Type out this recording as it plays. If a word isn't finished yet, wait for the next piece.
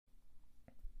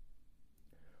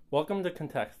Welcome to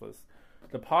Contextless,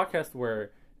 the podcast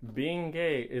where being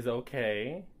gay is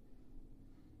okay,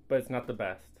 but it's not the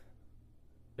best.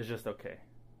 It's just okay.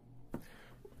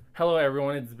 Hello,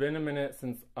 everyone. It's been a minute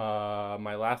since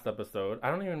my last episode.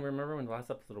 I don't even remember when the last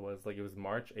episode was. Like, it was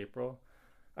March, April?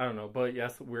 I don't know. But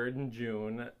yes, we're in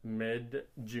June,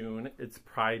 mid-June. It's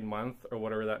Pride Month, or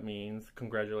whatever that means.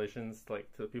 Congratulations,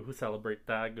 like, to the people who celebrate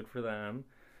that. Good for them.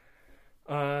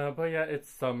 But yeah, it's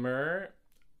summer.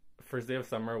 First day of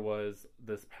summer was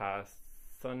this past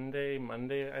Sunday,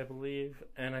 Monday, I believe.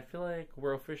 And I feel like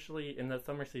we're officially in the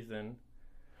summer season.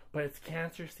 But it's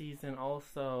cancer season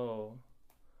also.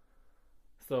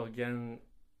 So again,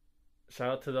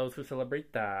 shout out to those who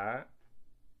celebrate that.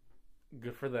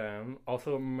 Good for them.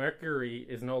 Also, Mercury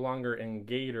is no longer in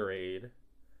Gatorade.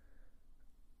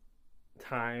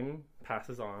 Time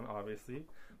passes on, obviously.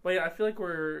 But yeah, I feel like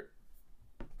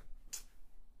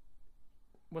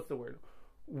what's the word?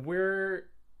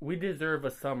 We deserve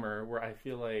a summer where I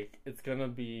feel like it's gonna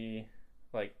be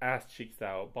like ass cheeks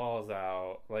out, balls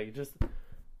out, like just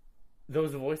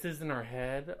those voices in our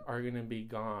head are gonna be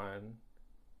gone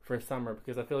for summer,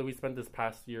 because I feel like we spent this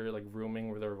past year like rooming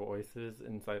with our voices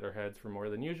inside our heads for more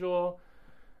than usual.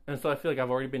 And so I feel like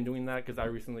I've already been doing that because I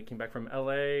recently came back from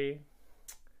LA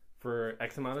for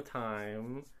X amount of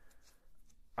time.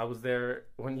 I was there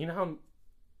when, you know how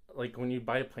like when you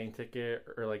buy a plane ticket,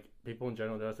 or like people in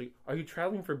general, they're like, are you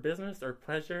traveling for business or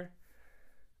pleasure?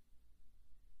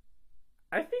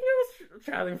 I think I was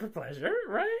traveling for pleasure,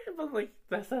 right? But like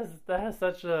that has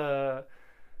such a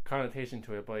connotation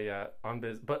to it. But yeah,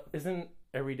 but isn't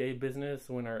everyday business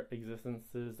when our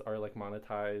existences are like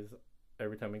monetized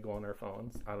every time we go on our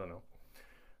phones? I don't know.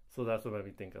 So that's what made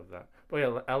me think of that. But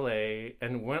yeah, LA,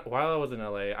 and while I was in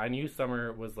LA, I knew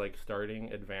summer was like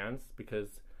starting advanced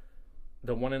because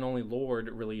the one and only Lorde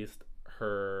released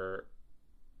her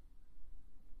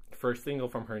first single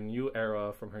from her new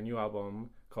era, from her new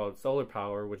album called Solar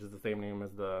Power, which is the same name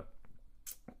as the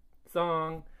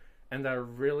song. And that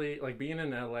really, like, being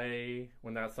in LA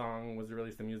when that song was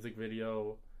released, the music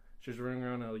video, she was running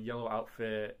around in a yellow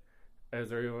outfit. It was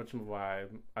very much my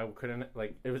vibe. I couldn't,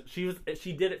 like, she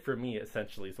did it for me,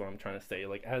 essentially, is what I'm trying to say.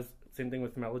 Like, same thing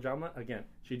with Melodrama. Again,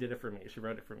 she did it for me. She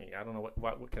wrote it for me. I don't know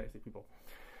what can I say, people.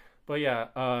 But yeah,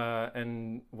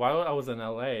 and while I was in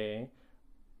LA,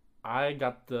 I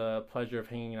got the pleasure of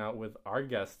hanging out with our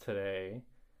guest today.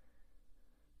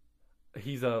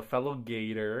 He's a fellow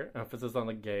Gator, emphasis on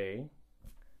the gay.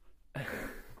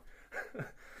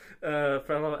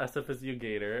 Fellow SFSU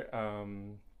Gator.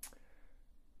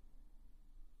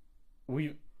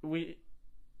 We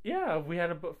yeah, we had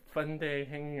a fun day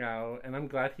hanging out, and I'm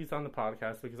glad he's on the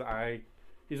podcast because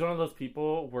he's one of those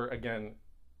people where, again,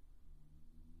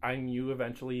 I knew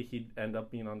eventually he'd end up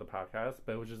being on the podcast,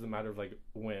 but it was just a matter of like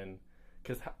when,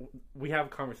 because we have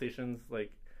conversations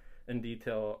like in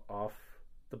detail off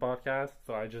the podcast,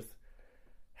 so I just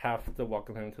have to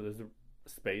welcome him to this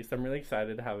space. I'm really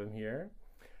excited to have him here.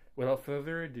 Without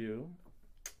further ado,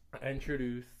 I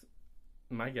introduce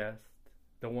my guest,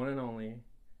 the one and only,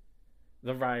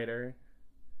 the writer,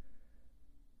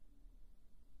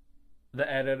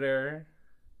 the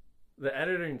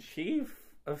editor-in-chief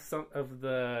of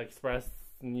the Express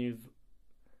News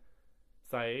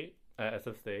site at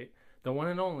SF State, the one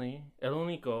and only, El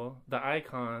Único, the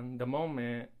icon, the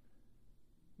moment,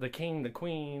 the king, the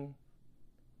queen,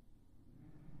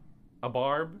 a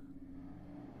Barb,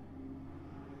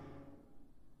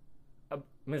 a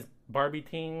Miss Barbie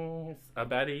Tings, a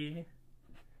Betty,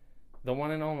 the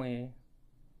one and only,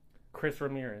 Chris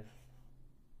Ramirez.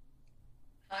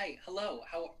 Hi, hello.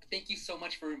 Thank you so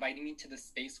much for inviting me to the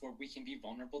space where we can be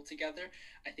vulnerable together.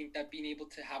 I think that being able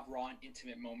to have raw and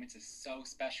intimate moments is so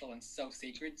special and so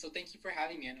sacred. So thank you for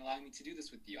having me and allowing me to do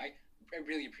this with you. I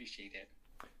really appreciate it.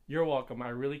 You're welcome. I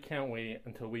really can't wait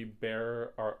until we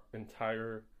bear our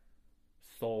entire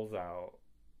souls out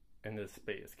in this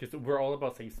space, because we're all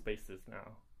about safe spaces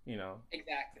now, you know?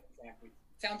 Exactly.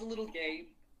 Sounds a little gay.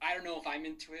 I don't know if I'm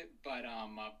into it, but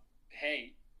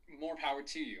hey, more power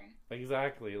to you.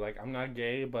 Exactly. Like, I'm not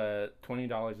gay, but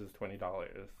 $20 is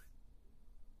 $20.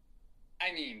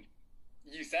 I mean,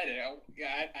 you said it.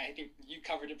 I think you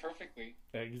covered it perfectly.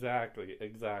 Exactly.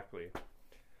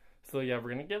 So yeah, we're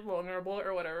gonna get vulnerable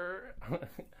or whatever.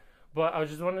 But I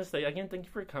just wanted to say again, thank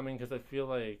you for coming, because I feel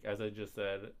like, as I just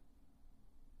said,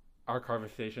 our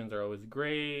conversations are always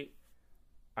great.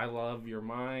 I love your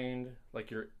mind,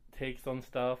 like your takes on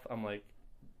stuff. I'm like,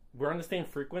 we're on the same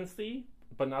frequency,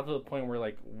 but not to the point where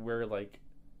like we're like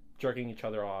jerking each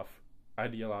other off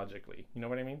ideologically. You know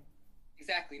what I mean?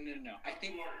 Exactly. No. I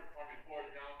think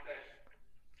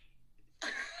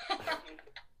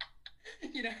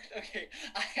you know, okay,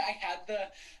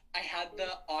 I had the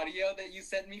audio that you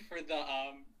sent me for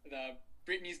the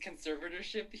Britney's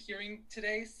conservatorship hearing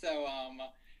today. So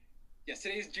yes,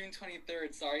 today is June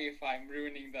 23rd. Sorry if I'm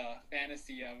ruining the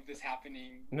fantasy of this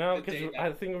happening. No, The day because that.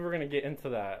 I think we were gonna get into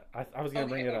that. I was gonna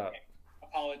bring it up. Okay.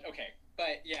 Apologize. Okay,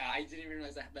 but yeah, I didn't even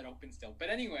realize I had that open still. But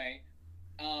anyway,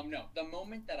 no, the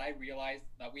moment that I realized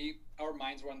that our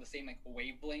minds were on the same like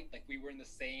wavelength, like we were in the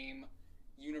same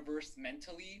universe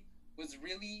mentally, was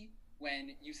really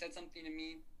when you said something to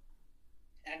me.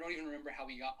 And I don't even remember how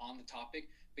we got on the topic,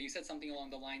 but you said something along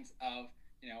the lines of,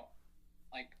 you know,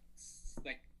 like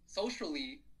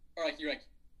socially, or like you're like,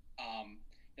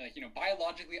 you know,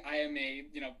 biologically I am a,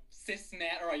 you know, cis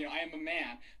man, or, you know, I am a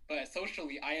man, but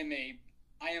socially I am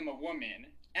a woman.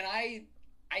 And I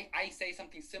say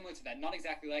something similar to that, not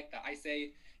exactly like that. I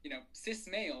say, you know, cis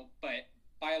male, but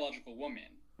biological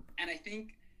woman. And I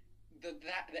think the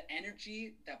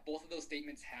energy that both of those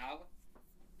statements have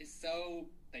is so,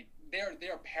 like, they're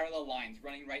parallel lines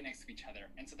running right next to each other.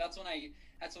 And so that's when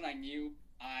I knew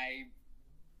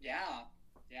yeah.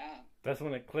 That's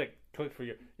when it clicked for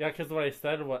you. Yeah, because what I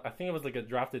said was, I think it was like a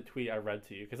drafted tweet I read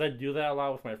to you. Because I do that a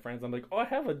lot with my friends. I'm like, oh, I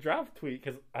have a draft tweet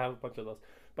because I have a bunch of those.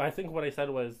 But I think what I said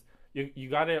was, you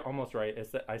got it almost right.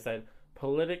 I said,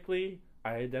 politically,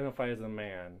 I identify as a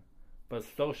man, but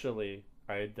socially,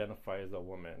 I identify as a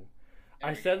woman.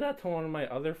 I said that to one of my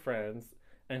other friends,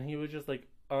 and he was just like,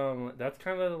 that's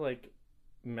kind of like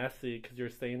messy because you're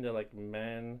saying that like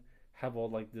men have all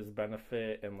like this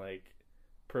benefit and like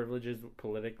privileges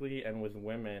politically, and with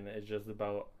women it's just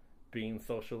about being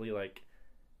socially like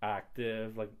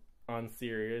active, like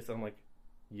unserious. I'm like,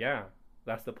 yeah,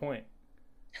 that's the point.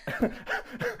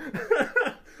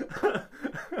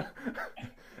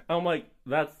 I'm like,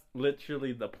 that's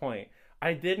literally the point.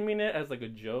 I did mean it as like a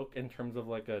joke in terms of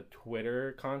like a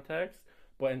Twitter context,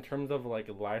 but in terms of like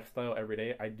lifestyle every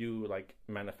day, I do like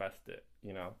manifest it,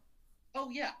 you know? Oh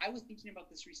yeah, I was thinking about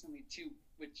this recently too,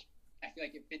 which I feel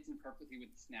like it fits in perfectly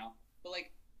with this now. But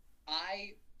like,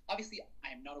 I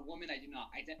am not a woman. I do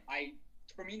not.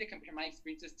 For me to compare my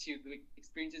experiences to the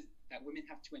experiences that women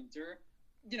have to endure,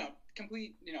 you know,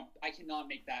 I cannot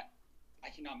make that.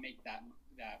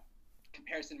 That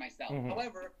comparison myself. Mm-hmm.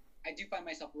 However, I do find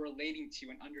myself relating to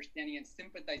and understanding and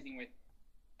sympathizing with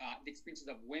the experiences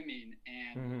of women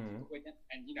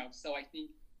and you know. So I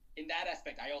think in that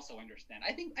aspect, I also understand.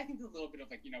 I think there's a little bit of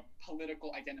like, you know,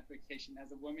 political identification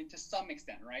as a woman to some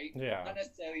extent, right? Yeah. Not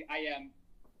necessarily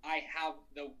I have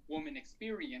the woman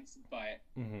experience, but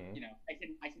you know, I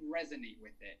can resonate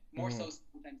with it more so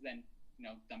sometimes than, you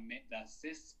know, the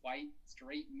cis white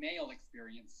straight male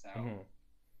experience. So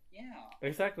yeah.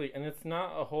 Exactly, and it's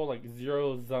not a whole like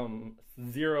zero sum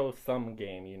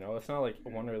game, you know. It's not like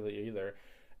one or the either.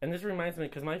 And this reminds me,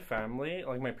 because my family,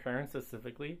 like my parents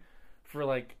specifically, for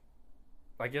like,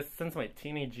 I guess since my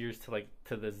teenage years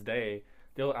to this day,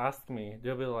 they'll ask me,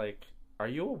 they'll be like, "Are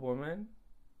you a woman?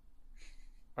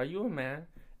 Are you a man?"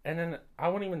 And then I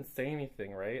won't even say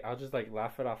anything, right? I'll just like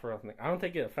laugh it off or something. I don't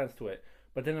take offense to it,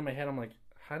 but then in my head I'm like,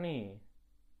 "Honey,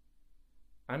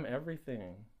 I'm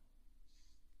everything."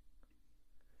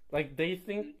 Like they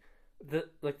think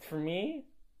that, like, for me,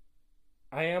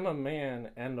 I am a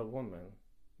man and a woman.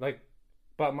 Like,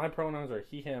 but my pronouns are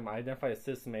he, him. I identify as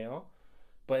cis male.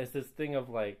 But it's this thing of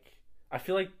like, I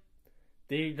feel like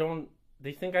they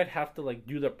think I'd have to like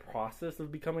do the process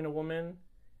of becoming a woman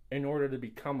in order to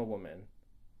become a woman.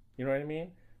 You know what I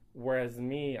mean? Whereas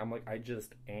me, I'm like, I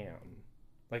just am.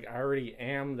 Like, I already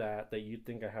am that you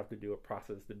think I have to do a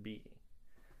process to be.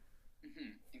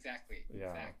 Exactly.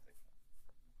 Yeah. Exactly.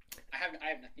 I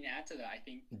have nothing to add to that. I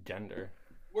think gender.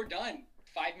 We're done.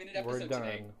 5-minute episode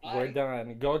today. We're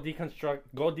done. Go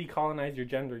decolonize your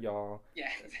gender, y'all. Yeah,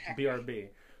 exactly. BRB.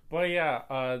 But yeah,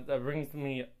 that brings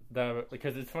me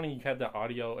because it's funny you had the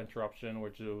audio interruption,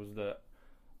 which was the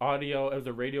audio. It was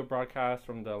a radio broadcast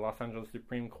from the Los Angeles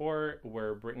Supreme Court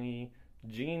where Britney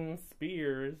Jean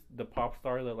Spears, the pop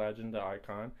star, the legend, the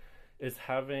icon, is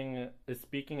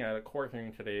speaking at a court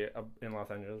hearing today in Los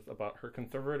Angeles about her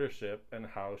conservatorship and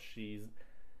how she's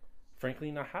frankly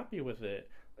not happy with it.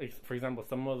 Like, for example,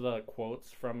 some of the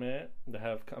quotes from it that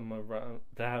have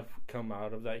come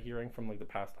out of that hearing from like the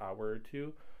past hour or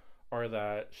two are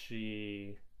that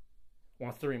she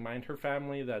wants to remind her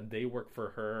family that they work for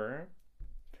her,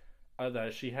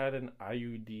 that she had an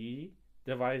IUD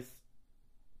device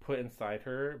put inside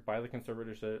her by the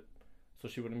conservatorship so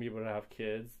she wouldn't be able to have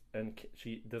kids, and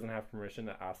she doesn't have permission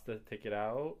to ask to take it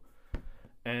out.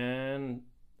 And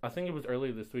I think it was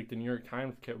earlier this week, the New York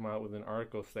Times came out with an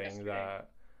article saying that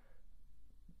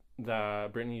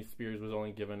Britney Spears was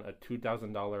only given a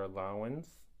 $2,000 allowance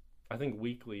I think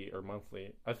weekly or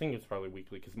monthly. I think it's probably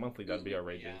weekly because monthly that'd be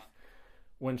outrageous. Yeah.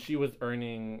 When she was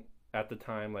earning at the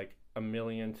time like $1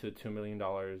 million to $2 million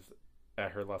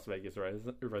at her Las Vegas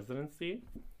residency.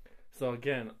 So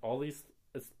again, all these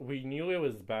we knew it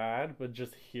was bad, but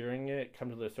just hearing it come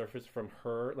to the surface from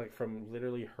her, like from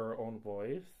literally her own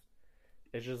voice,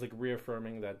 it's just like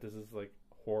reaffirming that this is like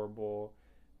horrible,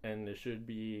 and it should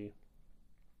be.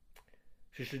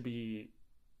 She should be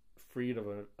freed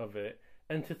of it.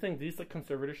 And to think these like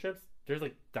conservatorships, there's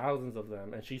like thousands of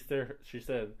them, and she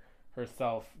said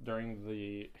herself during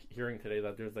the hearing today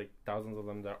that there's like thousands of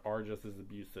them that are just as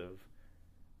abusive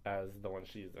as the one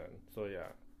she's in. So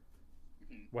yeah.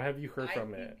 What have you heard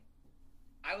from it?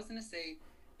 I was gonna say,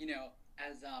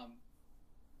 as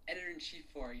editor-in-chief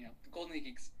for the Golden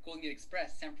Gate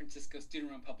Express, San Francisco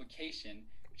student-run publication,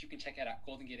 which you can check out at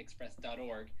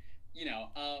goldengateexpress.org.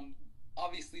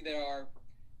 Obviously there are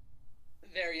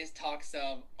various talks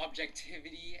of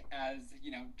objectivity as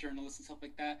journalists and stuff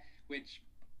like that, which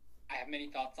I have many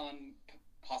thoughts on.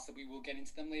 Possibly we'll get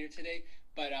into them later today,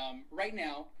 but right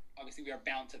now, obviously, we are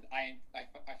bound to. I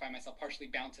find myself partially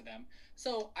bound to them.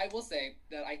 So I will say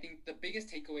that I think the biggest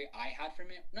takeaway I had from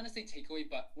it, not necessarily takeaway,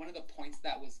 but one of the points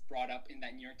that was brought up in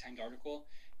that New York Times article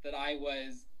that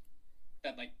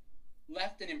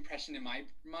left an impression in my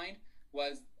mind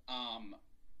was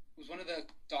one of the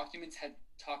documents had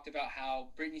talked about how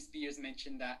Britney Spears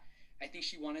mentioned that I think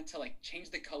she wanted to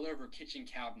change the color of her kitchen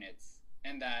cabinets,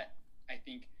 and that I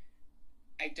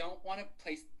don't want to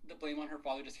place the blame on her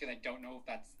father just because I don't know if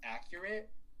that's accurate,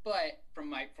 but from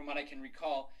what I can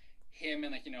recall, him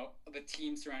and the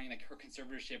team surrounding her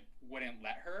conservatorship wouldn't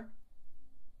let her,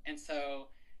 and so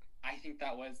I think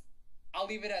I'll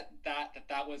leave it at that.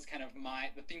 That was kind of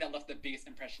the thing that left the biggest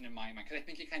impression in my mind, because I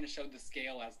think it kind of showed the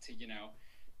scale as to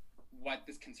what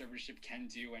this conservatorship can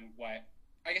do, and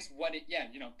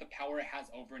the power it has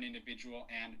over an individual,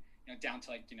 and down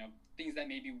to things that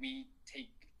maybe we take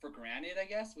for granted, I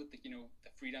guess, with the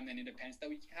freedom and independence that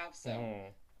we have. So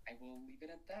I will leave it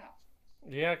at that.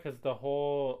 Yeah, because the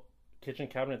whole kitchen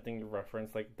cabinet thing you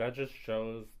referenced, that just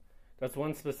shows, that's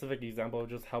one specific example of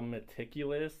just how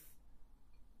meticulous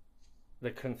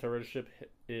the conservatorship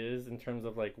is in terms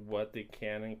of what they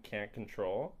can and can't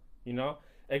control.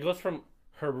 It goes from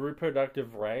her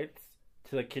reproductive rights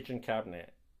to the kitchen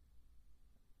cabinet.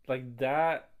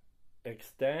 That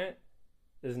extent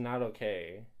is not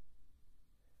okay.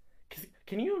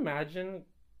 Can you imagine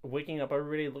waking up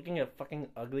every day looking at fucking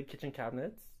ugly kitchen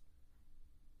cabinets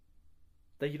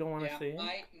that you don't want to see?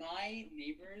 My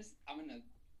neighbors, I'm gonna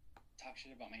talk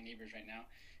shit about my neighbors right now.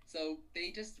 So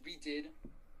they just redid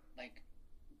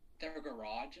their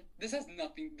garage. This has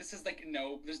nothing. This is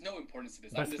there's no importance to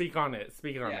this. But speak on it.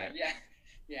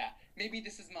 Yeah. Maybe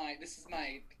this is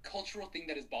my cultural thing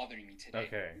that is bothering me today.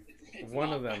 Okay. It's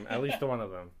one of them, at least one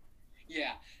of them.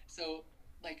 Yeah. So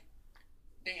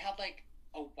they had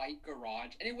a white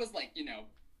garage, and it was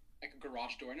a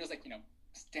garage door, and it was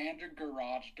standard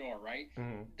garage door, right?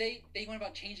 Mm-hmm. They went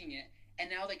about changing it, and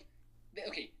now they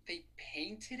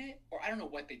painted it, or I don't know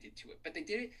what they did to it, but they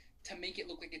did it to make it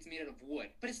look like it's made out of wood,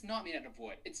 but it's not made out of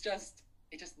wood. It just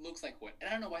looks like wood, and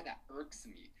I don't know why that irks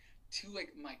me to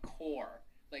my core.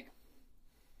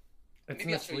 It's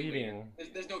misleading.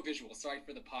 There's no visual. Sorry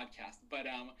for the podcast, but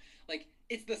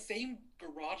it's the same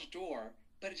garage door,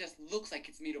 but it just looks like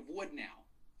it's made of wood now.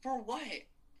 For what?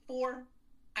 For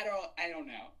I don't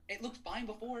know. It looked fine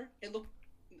before.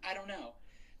 I don't know.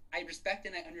 I respect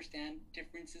and I understand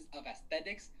differences of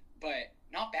aesthetics, but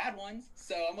not bad ones.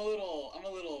 So I'm a little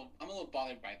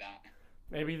bothered by that.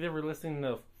 Maybe they were listening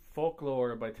to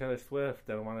Folklore by Taylor Swift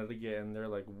and wanted to get in their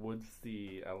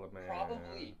woodsy element.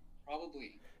 Probably.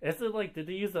 Is it did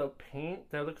they use a paint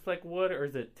that looks like wood, or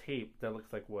is it tape that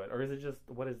looks like wood, or is it just,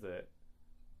 what is it?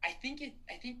 I think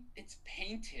it's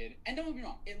painted, and don't get me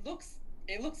wrong, it looks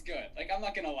good. I'm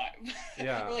not gonna lie.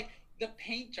 Yeah. Or, the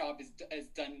paint job is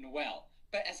done well,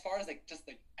 but as far as just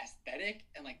aesthetic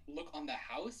and look on the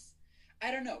house,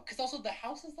 I don't know. Because also the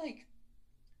house is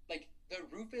the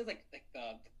roof is the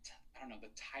I don't know, the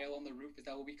tile on the roof, is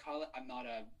that what we call it? I'm not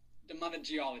a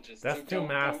geologist. That's too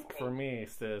math for me,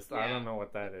 sis. Yeah. I don't know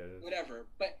what that is. Whatever,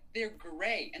 but they're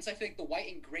gray, and so I feel the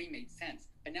white and gray made sense.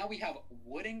 But now we have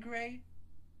wood and gray.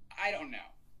 I don't know.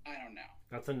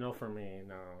 That's a no for me.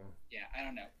 No. Yeah, I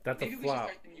don't know. That's Maybe a flop. We should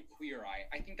start the new Queer Eye.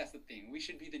 I think that's the thing. We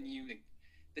should be the new,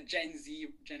 the Gen Z.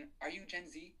 Are you Gen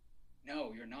Z?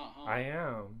 No, you're not, huh? I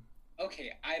am.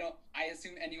 Okay, I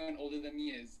assume anyone older than me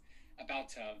is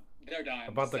they're done.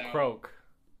 About the croak.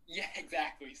 Yeah,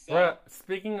 exactly. So. Bruh,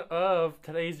 speaking of,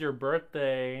 today's your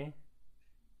birthday.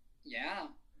 Yeah.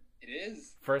 It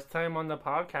is. First time on the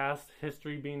podcast,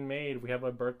 history being made. We have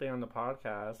a birthday on the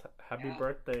podcast. Happy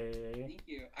birthday. Thank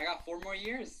you. I got 4 more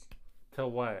years. Till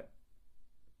what?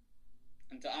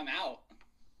 Until I'm out.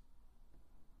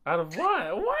 Out of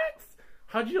what? What?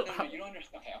 How'd you... No, you don't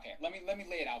understand. Okay. Let me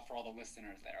lay it out for all the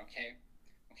listeners there, okay?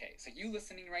 Okay, so you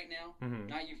listening right now,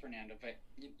 not you, Fernando, but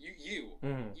you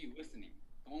listening,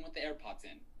 the one with the AirPods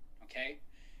in, okay?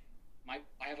 I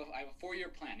have a 4-year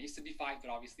plan. It used to be 5, but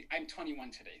obviously I'm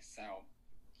 21 today, so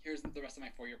here's the rest of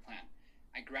my 4-year plan.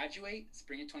 I graduate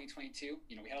spring of 2022.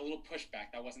 You know, we had a little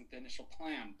pushback. That wasn't the initial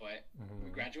plan, but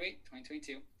we graduate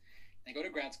 2022. I go to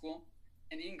grad school,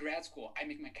 and in grad school, I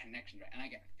make my connections, right? And I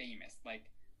get famous.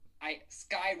 Like, I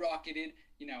skyrocketed,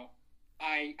 you know.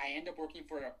 I end up working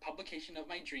for a publication of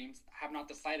my dreams. I have not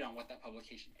decided on what that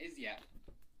publication is yet.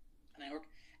 And I work,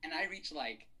 and I reach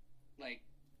like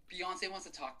Beyonce wants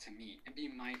to talk to me and be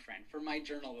my friend for my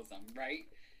journalism, right?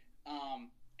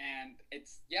 And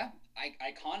it's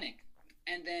iconic.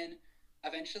 And then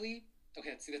eventually, okay,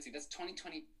 let's see, that's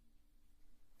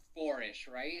 2024-ish,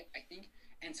 right? I think.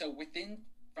 And so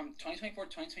from 2024 to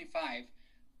 2025,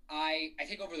 I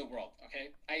take over the world.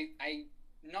 Okay, I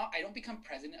don't become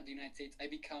president of the United States. I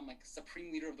become like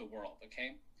supreme leader of the world.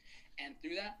 Okay, and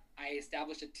through that, I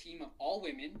established a team of all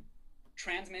women,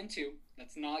 trans men too.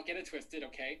 Let's not get it twisted.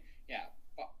 Okay, yeah,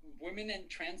 women and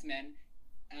trans men,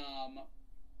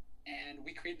 and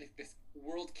we created like this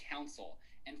world council.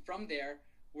 And from there,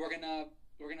 we're gonna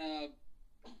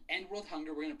end world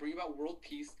hunger. We're gonna bring about world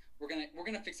peace. We're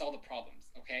gonna fix all the problems.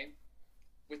 Okay,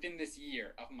 within this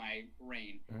year of my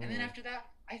reign. And then after that,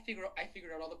 I figured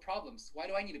out all the problems. Why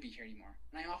do I need to be here anymore?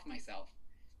 And I off myself.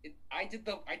 I did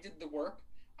the work.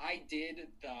 I did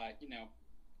the, you know,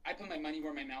 I put my money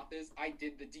where my mouth is. I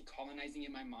did the decolonizing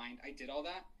in my mind. I did all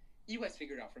that. You guys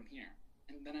figure it out from here.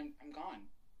 And then I'm gone.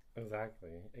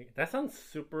 Exactly. That sounds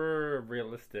super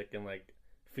realistic and like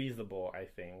feasible, I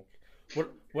think.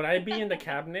 Would I be in the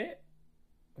cabinet?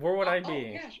 Where would I be? Oh,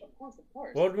 yeah, of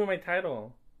course. What would be my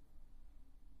title?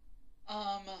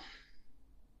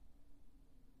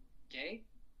 Gay?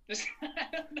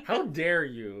 How dare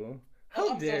you?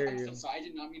 How dare you? I'm so sorry. I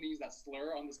did not mean to use that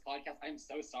slur on this podcast. I'm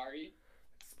so sorry.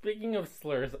 Speaking of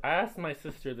slurs, I asked my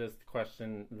sister this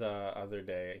question the other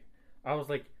day. I was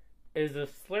like, is a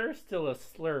slur still a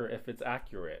slur if it's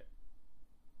accurate?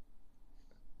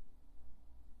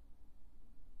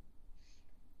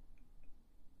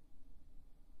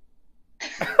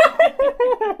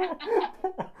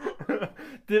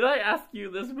 Did I ask you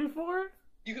this before?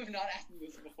 You have not asked me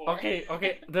this before.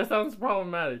 Okay, this sounds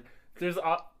problematic. There's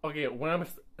when I'm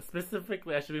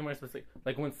specifically, I should be more specific.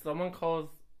 Like when someone calls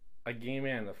a gay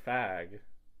man a fag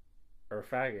or a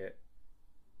faggot,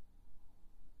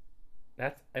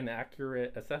 that's an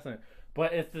accurate assessment.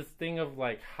 But it's this thing of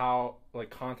like how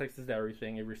like context is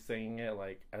everything. If you're saying it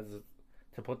like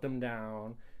to put them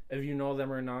down, if you know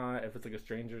them or not, if it's like a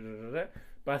stranger,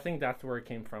 But I think that's where it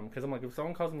came from. Because I'm like, if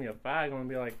someone calls me a fag, I'm gonna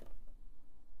be like,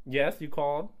 yes, you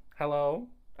called. Hello,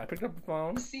 I picked up the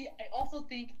phone. See, I also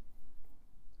think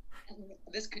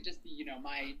this could just be, you know,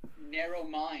 my narrow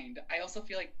mind. I also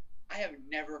feel like I have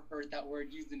never heard that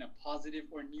word used in a positive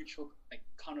or neutral like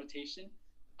connotation.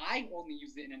 I only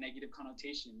use it in a negative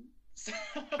connotation. So,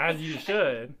 as you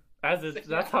should.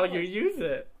 That's how you use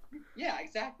it. Yeah,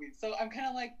 exactly. So I'm kind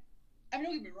of like, I mean,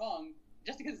 don't get me wrong.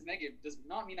 Just because it's negative does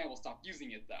not mean I will stop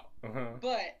using it, though.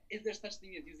 But is there such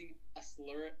thing as using a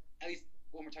slur, at least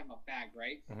when we're talking about fag,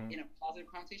 right? In a positive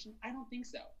connotation? I don't think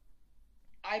so.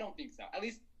 At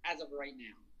least as of right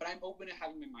now. But I'm open to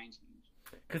having my mind change.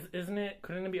 Because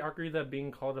couldn't it be argued that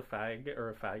being called a fag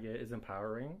or a faggot is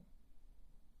empowering?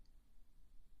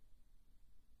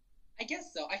 I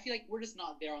guess so. I feel like we're just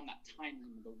not there on that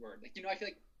timeline of the word. Like, you know, I feel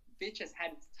like bitch has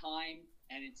had its time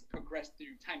and it's progressed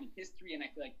through time and history, and I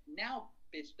feel like now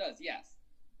bitch does, yes.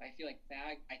 But I feel like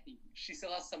fag, I think she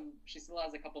still has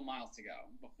a couple miles to go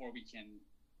before we can,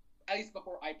 at least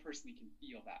before I personally can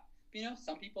feel that. But, you know,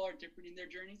 some people are different in their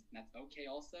journeys, and that's okay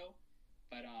also.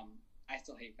 But I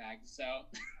still hate fags, so.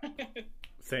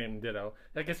 Same, ditto.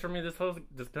 I guess for me, this goes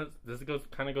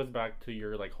back to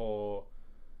your like whole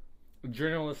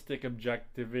journalistic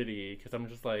objectivity, because I'm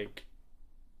just like,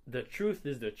 the truth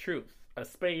is the truth. A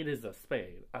spade is a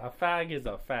spade. A fag is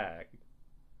a fag.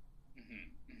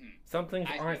 Some things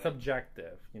aren't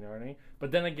subjective, you know what I mean?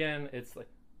 But then again, it's like,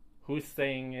 who's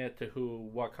saying it to who,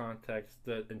 what context,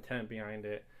 the intent behind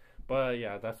it. But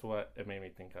yeah, that's what it made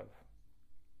me think of.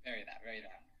 Very that.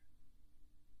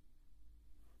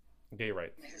 Gay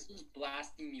rights. My sister's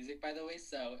blasting music, by the way,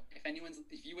 so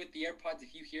if you with the AirPods,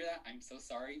 if you hear that, I'm so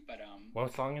sorry, but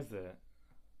What song is it?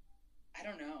 I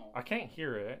don't know. I can't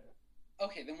hear it.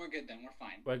 Okay, then we're good. Then we're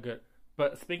fine. But good.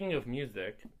 But speaking of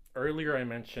music, earlier I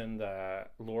mentioned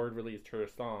that Lorde released her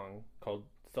song called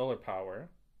Solar Power.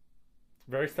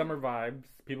 Very summer vibes.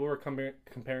 People were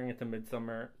comparing it to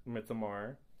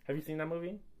Midsommar. Have you seen that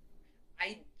movie?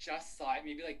 I just saw it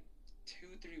maybe like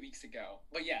 2-3 weeks ago.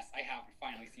 But yes, I have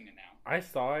finally seen it now. I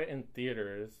saw it in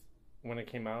theaters when it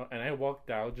came out, and I walked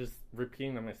out just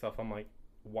repeating to myself. I'm like,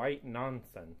 white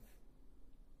nonsense.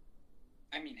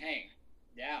 I mean, hey,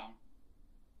 yeah,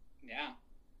 yeah.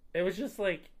 It was just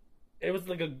like, it was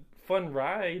like a fun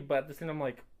ride, but at the same time, I'm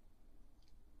like,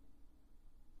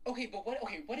 Okay, but what?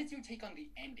 Okay, what is your take on the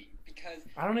ending? Because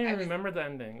I don't even I was, remember the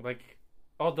ending. Like,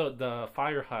 oh, the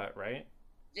fire hut, right?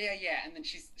 yeah, and then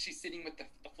she's sitting with the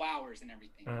flowers and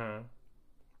everything.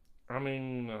 I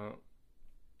mean,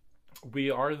 we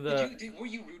are the Were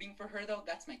you rooting for her though?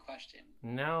 That's my question.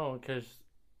 no, because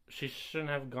she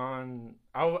shouldn't have gone.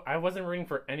 I wasn't rooting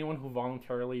for anyone who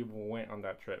voluntarily went on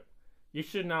that trip. You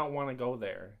should not want to go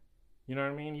there. You know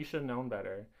what I mean? You should have known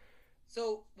better.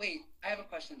 So wait, I have a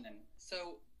question then.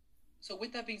 So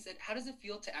with that being said, how does it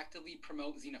feel to actively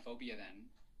promote xenophobia then?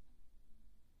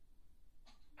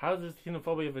 How is this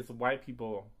xenophobia if it's white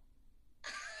people?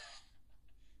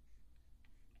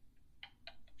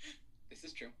 This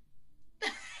is true.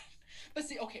 But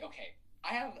see, okay. I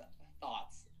have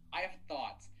thoughts.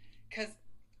 Because,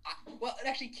 well,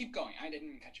 actually, keep going. I didn't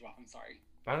even cut you off. I'm sorry.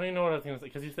 I don't even know what I was gonna say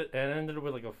because you said it ended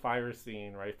with like a fire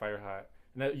scene, right? Fire hut.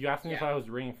 And you asked me if Yeah. I was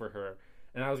rooting for her,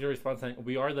 and I was gonna respond saying,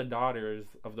 "We are the daughters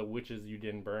of the witches you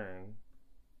didn't burn."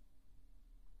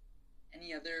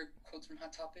 Any other quotes from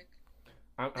Hot Topic?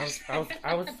 I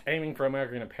was aiming for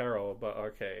American Apparel, but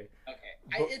okay. Okay.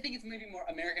 But- I think it's maybe more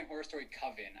American Horror Story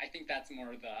Coven. I think that's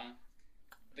more the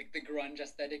grunge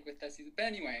aesthetic with that season. But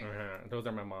anyway, Those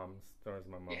are my mom's. Those are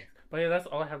my mom's. Yeah. But yeah, that's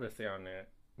all I have to say on it.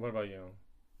 What about you?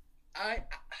 I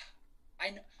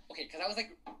know. Okay, because I was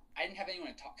like, I didn't have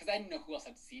anyone to talk because I didn't know who else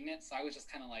had seen it, so I was just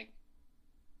kind of like,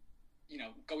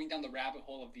 going down the rabbit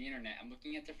hole of the internet. I'm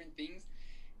looking at different things,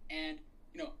 and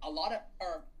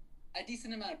a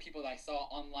decent amount of people that I saw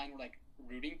online were like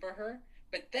rooting for her.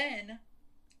 But then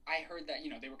I heard that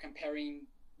they were comparing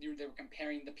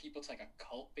the people to like a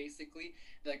cult basically.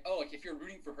 They're like, oh, like if you're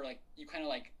rooting for her, like you kind of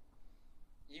like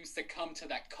you succumb to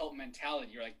that cult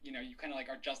mentality, or like you kind of like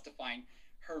are justifying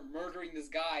her murdering this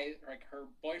guy, like her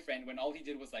boyfriend, when all he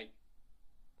did was like,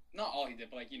 not all he did,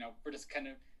 but like we're just kind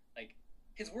of like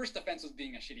his worst offense was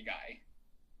being a shitty guy.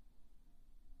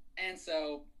 And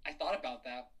so I thought about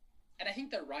that, and I think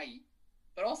they're right,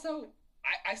 but also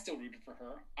I still rooted for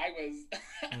her. I was.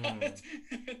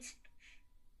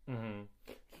 Mm-hmm.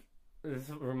 This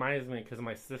reminds me because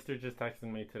my sister just texted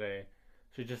me today.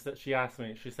 She asked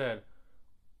me. She said,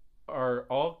 "Are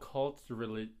all cults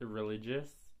religious?"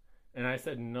 And I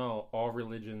said, "No, all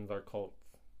religions are cults."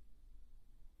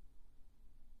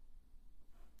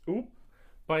 Oop.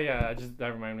 But yeah,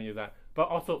 that reminded me of that. But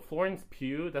also Florence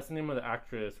Pugh, that's the name of the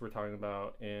actress we're talking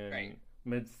about in Right.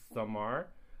 Midsommar.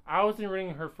 I wasn't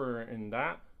rooting her for in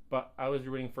that, but I was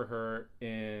rooting for her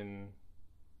in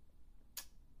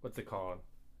what's it called?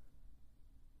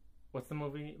 What's the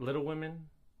movie? Little Women?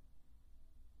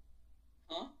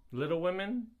 Huh? Little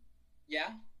Women?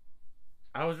 Yeah.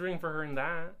 I was rooting for her in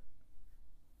that.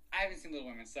 I haven't seen Little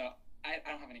Women, so I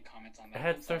don't have any comments on that. It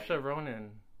had I'm sorry. Saoirse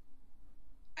Ronan,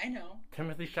 I know.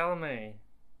 Timothy Chalamet,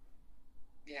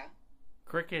 Yeah.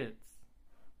 Crickets,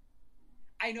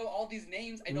 I know all these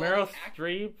names. I know Meryl all these actors.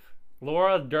 Streep,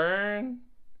 Laura Dern.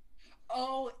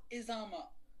 Oh, is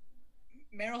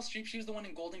Meryl Streep? She was the one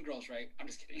in Golden Girls, right? I'm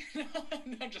just kidding. No,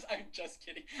 I'm just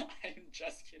kidding. I'm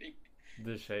just kidding.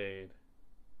 The shade.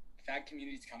 Fat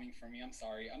community's coming for me. I'm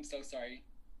sorry. I'm so sorry.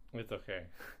 It's okay.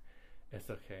 It's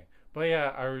okay. But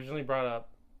yeah, I originally brought up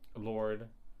Lorde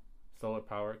Solar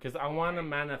Power because I want to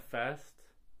manifest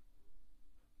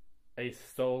a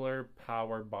solar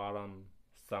power bottom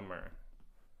summer.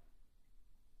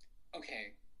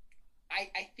 Okay.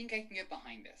 I think I can get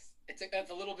behind this. That's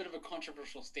a little bit of a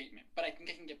controversial statement, but I think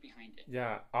I can get behind it.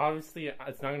 Yeah, obviously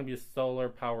it's not going to be a solar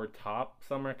power top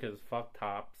summer because fuck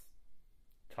tops.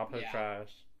 Tops are Yeah.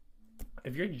 trash.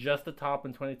 If you're just a top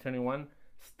in 2021,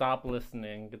 stop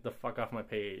listening. Get the fuck off my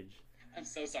page. I'm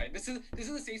so sorry. This is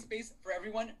a safe space for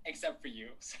everyone except for you.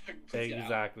 So please get out.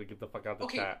 Exactly. Get the fuck out the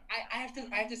Okay, chat. I have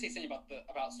to say something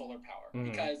about solar power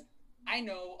Mhm. because I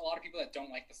know a lot of people that don't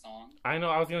like the song. I know.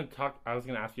 I was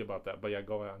gonna ask you about that, but yeah,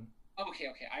 go on. Oh, okay.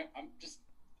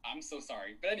 I'm so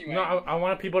sorry. But anyway. No, I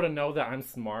want people to know that I'm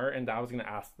smart and that I was gonna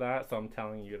ask that, so I'm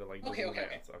telling you to like. Okay.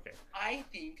 Okay. I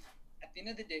think at the end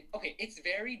of the day, okay, it's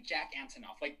very Jack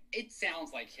Antonoff. Like it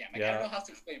sounds like him. Like, I Yeah. don't know how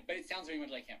to explain it, but it sounds very much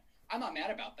like him. I'm not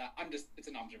mad about that. It's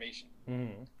an observation.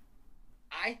 Mm-hmm.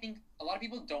 I think a lot of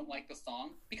people don't like the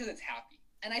song because it's happy,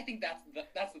 and I think that's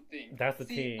the thing. That's the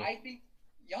tea. I think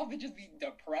y'all bitches be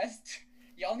depressed.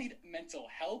 Y'all need mental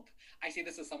help. I say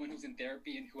this as someone who's in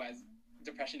therapy and who has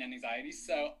depression and anxiety,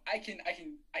 so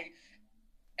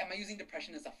am I using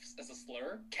depression as a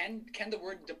slur? Can the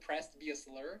word depressed be a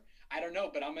slur? I don't know,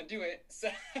 but I'm gonna do it.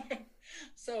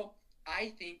 So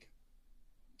I think,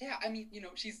 yeah, I mean,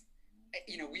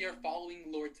 we are following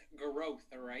Lord's growth,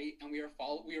 right? And we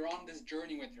are on this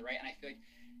journey with her, right? And I feel like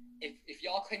if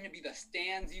y'all claim to be the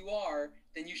stands you are,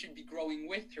 then you should be growing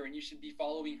with her and you should be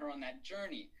following her on that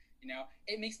journey.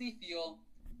 It makes me feel.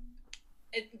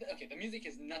 Okay, the music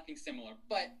is nothing similar,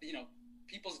 but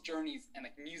people's journeys and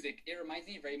like music, it reminds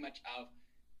me very much of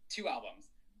two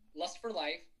albums, Lust for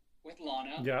Life with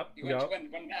Lana. Yep.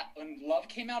 When Love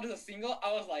came out as a single,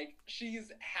 I was like, she's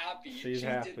happy. She's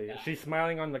happy. She's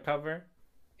smiling on the cover.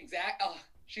 Exactly. Oh,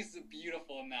 she's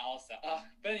beautiful in that also.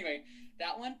 But anyway,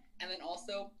 that one, and then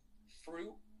also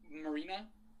Fruit, Marina.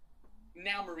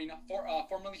 Now Marina,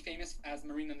 formerly famous as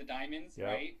Marina and the Diamonds,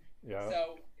 right? Yeah.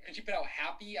 So when she put out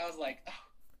Happy, I was like, oh,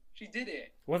 she did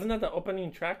it. Wasn't that the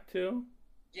opening track too?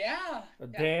 Yeah.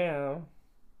 Damn.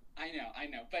 I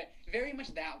know, but very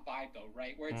much that vibe though,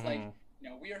 right? Where it's like,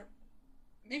 we are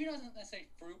maybe not necessarily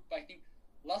Fruit, but I think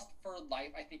Lust for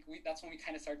Life. I think that's when we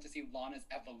kind of start to see Lana's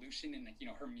evolution in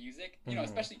her music,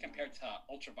 especially compared to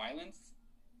Ultraviolence.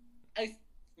 At least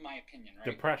my opinion, right?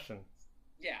 Depression.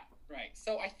 Yeah, right.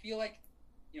 So I feel like,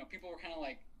 people were kind of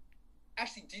like,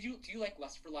 actually, do you like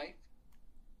Lust for Life?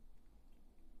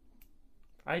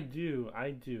 I do.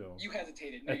 You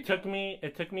hesitated. No, it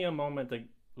took me a moment to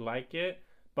like it,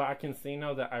 but I can see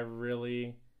now that I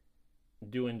really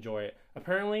do enjoy it.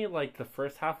 Apparently, like the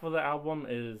first half of the album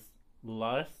is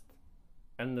Lust,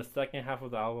 and the second half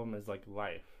of the album is like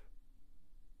Life.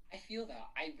 I feel that.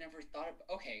 I've never thought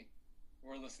of. Okay,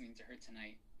 we're listening to her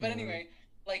tonight. But anyway,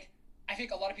 like I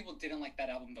think a lot of people didn't like that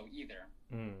album though either.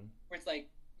 Where it's like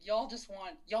y'all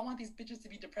want these bitches to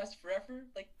be depressed forever,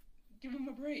 like. Give them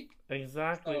a break.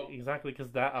 Exactly,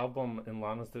 because that album in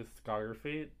Lana's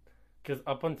discography, because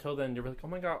up until then, you were like, oh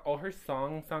my god, all her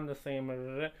songs sound the same,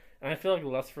 and I feel like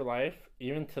Lust for Life,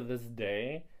 even to this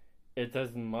day, it's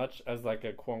as much as like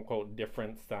a quote-unquote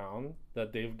different sound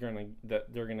that they're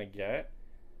gonna get,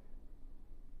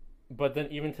 but then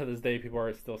even to this day, people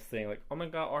are still saying like, oh my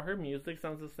god, all her music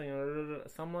sounds the same,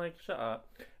 so I'm like, shut up.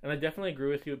 And I definitely agree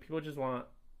with you, people just want,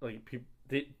 like,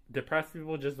 depressed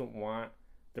people just don't want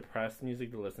depressed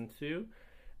music to listen to,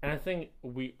 and I think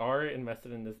we are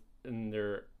invested in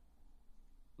their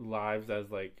lives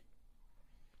as like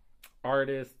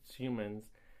artists, humans,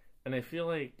 and I feel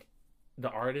like the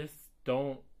artists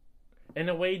don't, in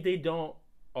a way, they don't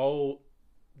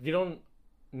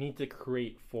need to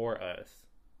create for us.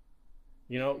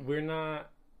 They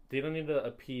don't need to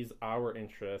appease our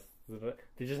interests.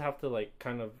 They just have to like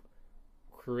kind of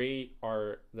create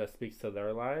art that speaks to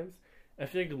their lives. I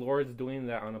feel like Lord's doing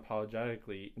that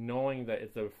unapologetically, knowing that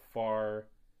it's a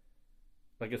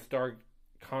stark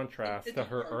contrast to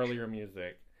her earlier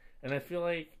music. And I feel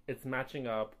like it's matching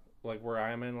up, like, where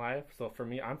I am in life. So for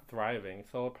me, I'm thriving.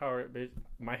 Solar power, bitch.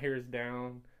 My hair is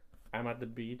down. I'm at the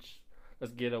beach.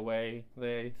 Let's get away.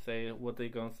 They say what they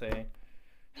gonna say.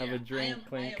 Have a drink,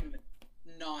 clink. I am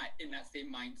not in that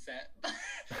same mindset.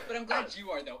 But I'm glad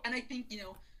you are, though. And I think,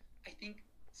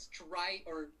 stride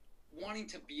or wanting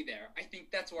to be there, I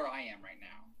think that's where I am right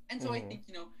now. And so I think,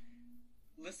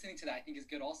 listening to that, I think is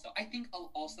good also. I think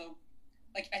also,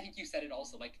 like, I think you said it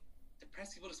also, like,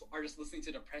 depressed people are just listening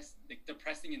to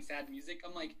depressing and sad music.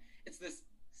 I'm like, it's this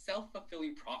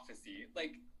self-fulfilling prophecy.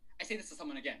 Like, I say this to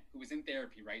someone, again, who was in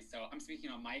therapy, right? So I'm speaking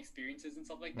on my experiences and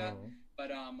stuff like that.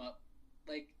 But,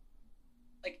 like,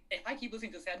 if I keep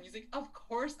listening to sad music, of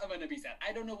course I'm going to be sad.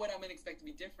 I don't know what I'm going to expect to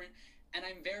be different. And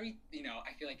I'm very,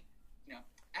 I feel like,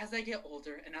 as I get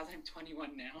older and as I'm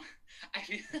 21 now, I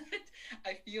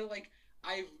feel like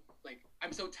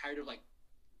I'm so tired of like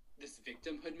this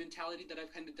victimhood mentality that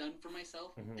I've kind of done for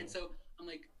myself. And so I'm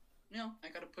like, I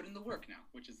got to put in the work now,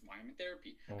 which is why I'm in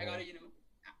therapy. I got to,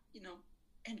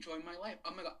 enjoy my life.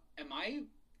 Oh my God.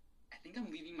 I think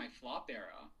I'm leaving my flop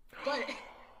era, but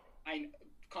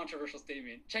controversial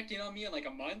statement. Check in on me in like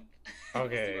a month.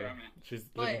 Okay. Where I'm at. She's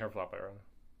leaving her flop era.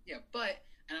 Yeah,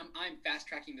 and I'm fast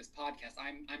tracking this podcast.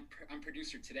 I'm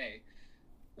producer today,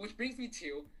 which brings me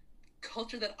to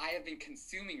culture that I have been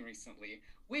consuming recently,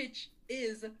 which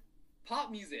is pop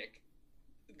music.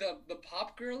 The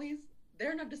pop girlies,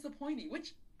 they're not disappointing.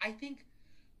 Which I think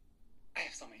I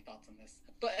have so many thoughts on this,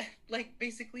 but like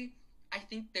basically, I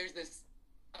think there's this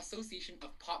association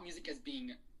of pop music as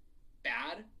being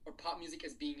bad, or pop music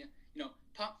as being,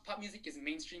 pop music is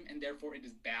mainstream and therefore it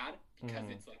is bad because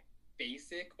it's like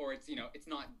basic, or it's, it's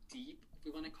not deep, if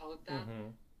we want to call it that.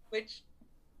 Which,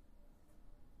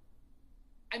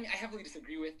 I mean, I heavily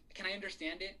disagree with. Can I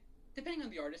understand it? Depending on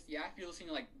the artist, yeah. If you're listening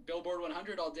to like Billboard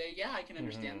 100 all day, yeah, I can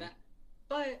understand that.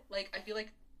 But like, I feel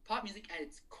like pop music at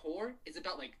its core is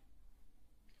about like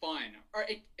fun, or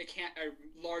it can't, or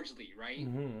largely, right?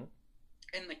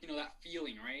 And like, that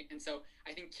feeling, right? And so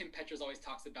I think Kim Petras always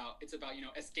talks about, it's about,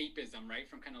 escapism, right?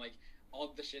 From kind of like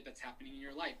all the shit that's happening in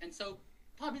your life. And so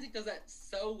pop music does that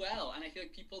so well, and I feel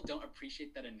like people don't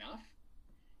appreciate that enough.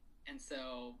 And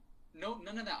so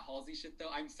none of that Halsey shit though.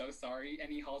 I'm so sorry,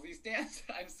 any Halsey stans.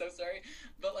 I'm so sorry,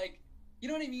 but like, you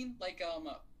know what I mean? Like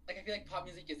I feel like pop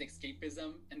music is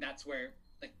escapism, and that's where,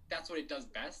 like, that's what it does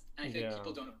best. And I feel like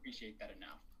people don't appreciate that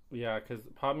enough. Yeah, because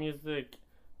pop music,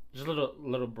 just a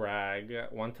little brag.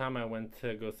 One time I went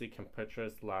to go see Kim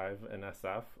Petras live in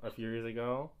SF a few years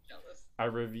ago. Jealous. I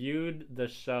reviewed the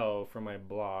show for my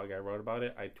blog. I wrote about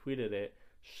it. I tweeted it.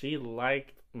 She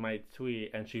liked my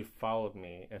tweet and she followed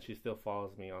me, and she still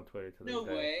follows me on Twitter to this day. No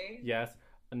way. Yes.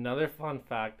 Another fun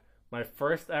fact: my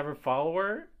first ever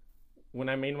follower, when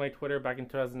I made my Twitter back in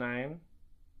 2009,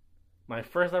 my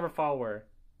first ever follower,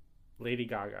 Lady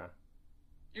Gaga.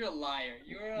 You're a liar.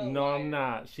 You're a No, liar. I'm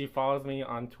not. She follows me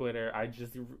on Twitter.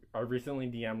 I recently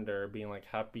DM'd her being like,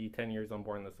 happy 10 years I'm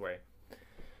born this way.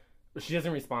 She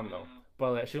doesn't respond though.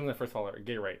 But she was my first follower.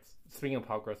 Gay rights. Speaking of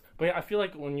pop girls. But yeah, I feel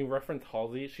like when you reference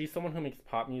Halsey, she's someone who makes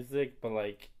pop music, but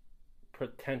like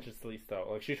pretentiously so.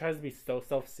 Like she tries to be so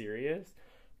self-serious,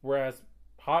 whereas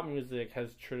pop music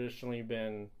has traditionally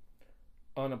been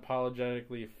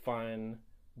unapologetically fun,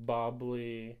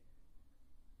 bubbly,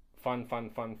 fun.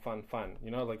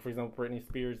 You know, like for example, Britney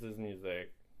Spears'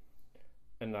 music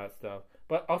and that stuff.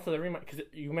 But also, because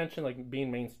you mentioned like being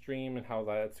mainstream and how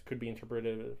that could be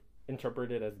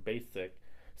interpreted as basic.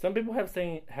 Some people have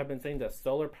been saying that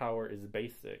solar power is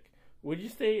basic. Would you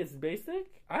say it's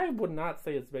basic? I would not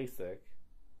say it's basic.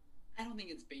 I don't think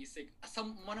it's basic.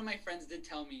 One of my friends did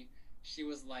tell me, she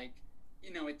was like,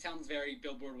 it sounds very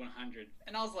Billboard 100,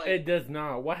 and I was like, it does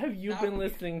not. What have you been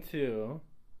listening to?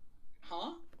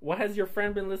 Huh? What has your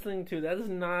friend been listening to? That does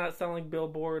not sound like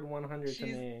Billboard 100 to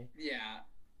me. Yeah.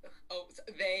 Oh, so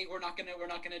we're not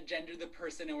gonna gender the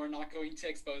person, and we're not going to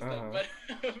expose them. But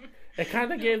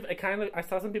I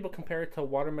saw some people compare it to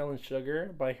Watermelon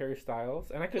Sugar by Harry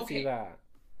Styles, and I could see that.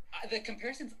 The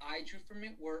comparisons I drew from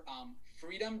it were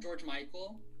Freedom, George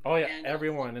Michael. Oh yeah, and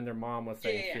everyone and their mom was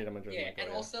saying Freedom and George Michael.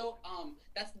 And also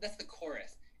that's the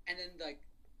chorus, and then like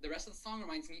the rest of the song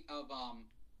reminds me of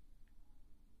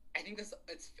I think it's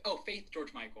Faith,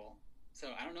 George Michael. So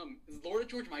I don't know, is Laura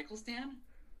George Michael stan?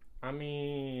 I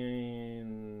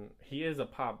mean, he is a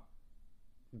pop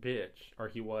bitch, or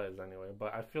he was anyway.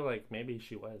 But I feel like maybe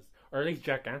she was, or at least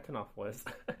Jack Antonoff was,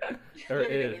 or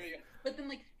is. But then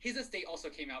like His Estate also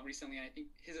came out recently, and I think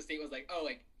His Estate was like,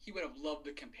 he would have loved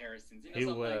the comparisons. He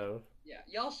would have. Like, yeah,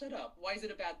 y'all shut up. Why is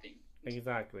it a bad thing?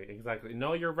 Exactly.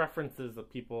 Know your references of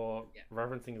people. Yeah.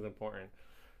 Referencing is important.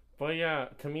 But yeah,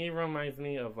 to me, it reminds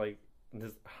me of like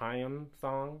this Haim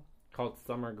song called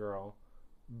Summer Girl.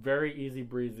 Very easy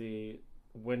breezy,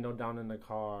 window down in the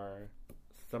car,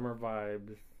 summer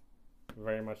vibes,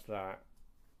 very much that.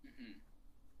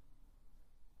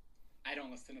 I don't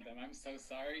listen to them. I'm so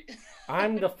sorry.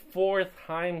 I'm the fourth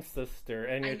Haim sister,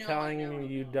 and you're telling me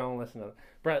you don't listen to them.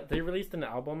 Brett, they released an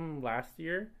album last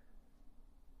year.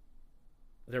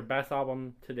 Their best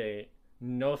album to date.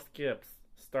 No skips.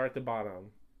 Start at the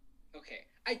bottom. Okay.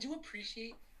 I do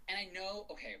appreciate, and I know,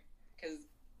 because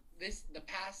the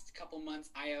past couple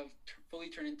months, I have fully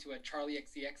turned into a Charlie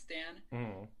XCX stan.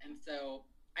 And so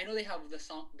I know they have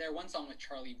their one song with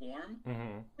Charlie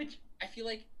Warm, which I feel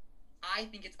like, I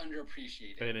think it's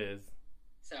underappreciated. It is.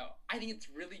 So I think it's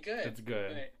really good. It's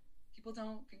good. But people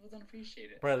don't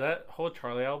appreciate it. Bro, that whole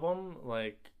Charlie album,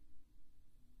 like,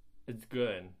 it's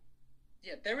good.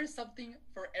 Yeah, there is something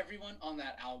for everyone on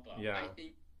that album. Yeah. I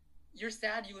think you're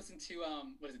sad you listen to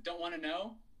Don't Wanna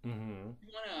Know? You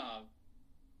wanna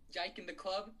yike in the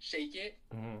club, shake it.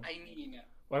 I mean,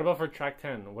 what about for track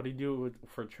 10? What do you do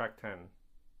for track 10?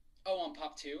 Oh, on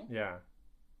Pop 2? Yeah.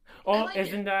 Oh, like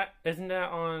isn't that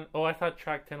on? Oh, I thought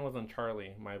track 10 was on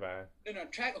Charlie. My bad. No,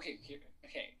 track. Okay, here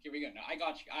we go. No, I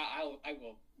got you. I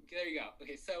will. There you go.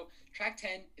 Okay, so track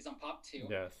 10 is on Pop 2.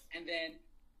 Yes. And then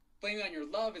Blame It On Your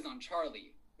Love is on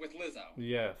Charlie with Lizzo.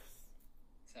 Yes.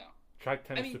 So. Track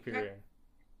 10 is superior.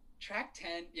 Track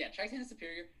 10 is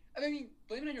superior. I mean,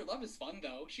 Blame It On Your Love is fun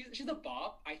though. She's a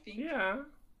bop, I think. Yeah.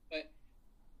 But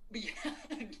yeah,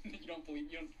 you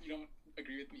don't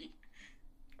agree with me.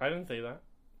 I didn't say that.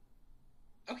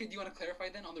 Okay, do you want to clarify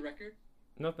then on the record?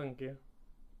 No, thank you.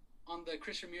 On the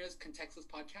Chris Ramirez Contextless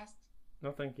podcast?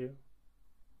 No, thank you.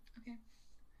 Okay.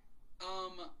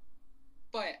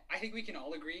 But I think we can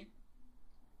all agree.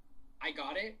 I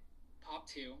Got It, Pop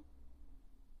 2,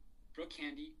 Brooke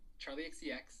Candy, Charlie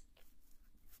XCX,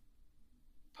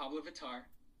 Pablo Vittar,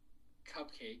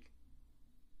 Cupcake.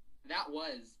 That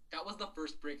was the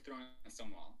first breakthrough on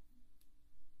Stonewall.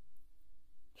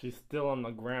 She's still on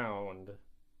the ground.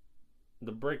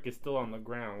 The brick is still on the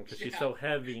ground because she's so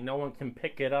heavy, no one can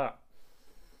pick it up.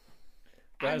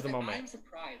 That is a moment. I'm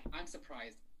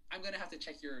surprised. I'm gonna have to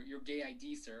check your gay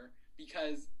ID, sir,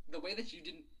 because the way that you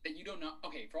don't know.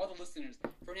 Okay, for all the listeners,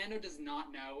 Fernando does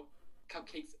not know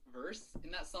Cupcake's verse in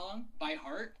that song by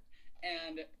heart,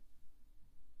 and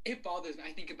it bothers me.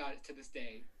 I think about it to this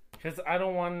day. Because I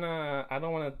don't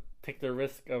wanna take the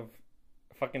risk of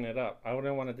fucking it up. I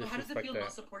wouldn't want to disrespect How does it feel that.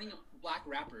 not supporting black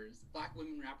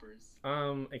women rappers?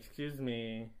 Excuse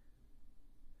me.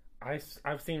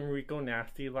 I've seen Rico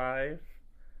Nasty live.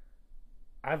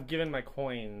 I've given my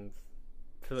coins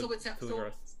to the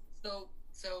girls.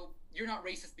 So you're not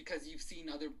racist because you've seen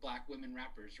other black women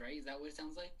rappers, right? Is that what it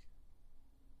sounds like?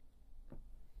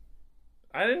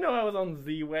 I didn't know I was on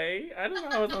Z-Way. I didn't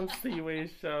know I was on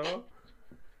Z-Way's show.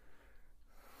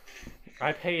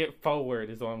 I pay it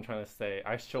forward is what I'm trying to say.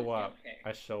 I show up. Okay.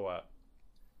 I show up.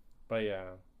 But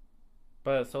yeah.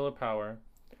 But Solar Power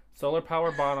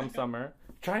Bottom Summer.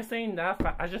 Try saying that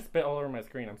I just spit all over my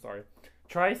screen. I'm sorry.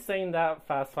 Try saying that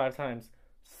fast 5 times.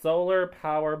 Solar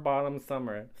Power Bottom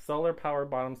Summer. Solar Power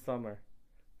Bottom Summer.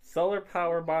 Solar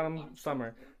Power Bottom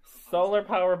Summer. Solar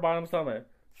Power Bottom Summer.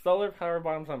 Solar Power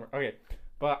Bottom Summer. Okay.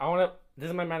 But I want to... This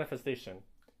is my manifestation.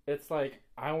 It's like,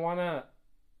 I want to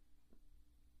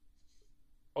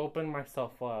open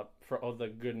myself up for all the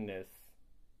goodness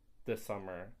this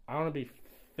summer. I want to be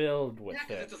filled with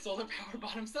it. It's a Solar Power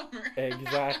Bottom Summer.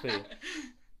 Exactly.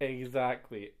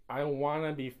 I want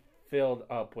to be filled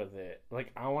up with it.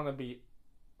 Like, I want to be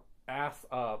ass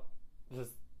up,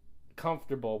 just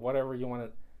comfortable, whatever you want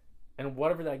to, and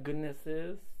whatever that goodness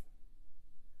is,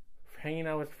 hanging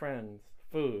out with friends,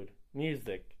 food,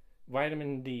 music,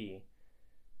 vitamin D,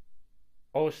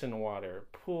 ocean water,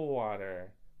 pool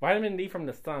water, vitamin D from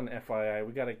the sun, FYI.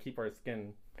 We got to keep our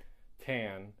skin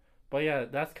tan. But yeah,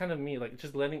 that's kind of me, like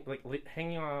just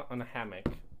hanging out on a hammock,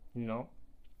 you know?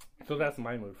 So that's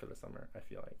my mood for the summer, I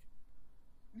feel like.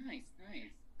 Nice.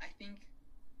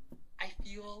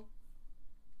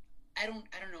 I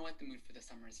don't know what the mood for the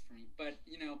summer is for me, but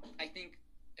I think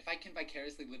if I can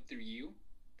vicariously live through you,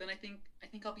 then I think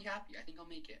I'll be happy. I think I'll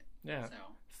make it. Yeah. So.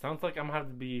 Sounds like I'm gonna have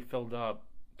to be filled up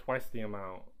twice the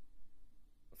amount,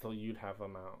 so you'd have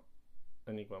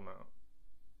an equal amount.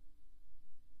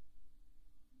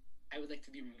 I would like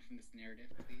to be removed from this narrative,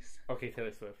 please. Okay,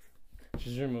 Taylor Swift.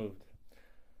 She's removed.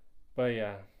 But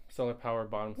yeah, Solar Power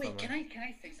Bottom Summer. Wait, can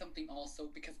I say something also,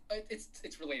 because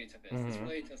it's related to this. Mm-hmm. It's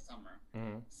related to summer.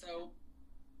 Mm-hmm. So,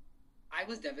 I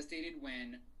was devastated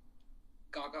when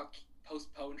Gaga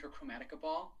postponed her Chromatica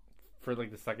ball for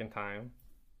like the second time.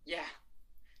 Yeah,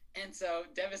 and so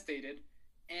devastated,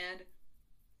 and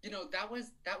that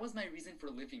was my reason for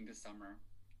living this summer,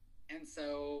 and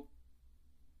so.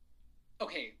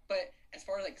 Okay, but as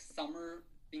far as like summer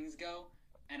things go,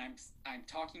 and I'm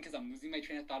talking because I'm losing my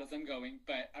train of thought as I'm going,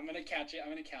 but I'm gonna catch it.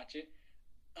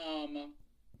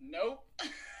 Nope.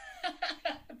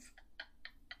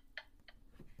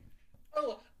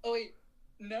 oh wait,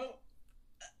 no.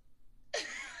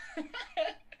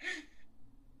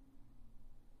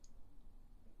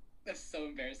 That's so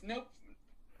embarrassing. Nope.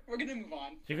 We're gonna move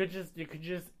on. You could just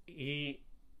eat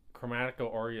Chromatica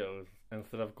Oreos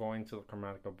instead of going to the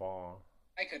Chromatica ball.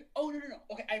 I could. Oh no.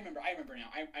 Okay, I remember now.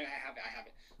 I have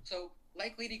it. So,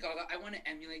 like Lady Gaga, I want to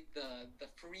emulate the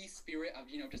free spirit of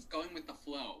just going with the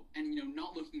flow and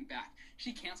not looking back.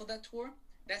 She canceled that tour.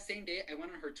 That same day, I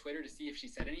went on her Twitter to see if she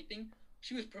said anything.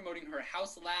 She was promoting her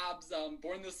House Labs,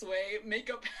 Born This Way,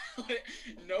 makeup palette.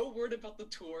 No word about the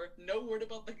tour. No word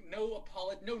about no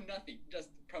apology. No nothing. Just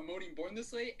promoting Born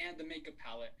This Way and the makeup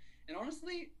palette. And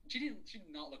honestly, she did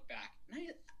not look back.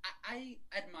 And I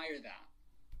admire that.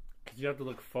 Because you have to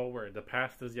look forward. The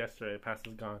past is yesterday. The past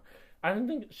is gone. I don't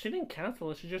think she didn't cancel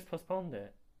it. She just postponed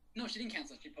it. No, she didn't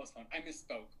cancel it. She postponed. I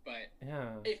misspoke, but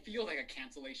yeah, it feels like a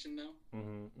cancellation though.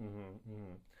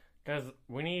 Guys,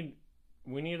 we need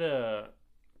to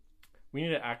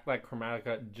act like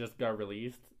Chromatica just got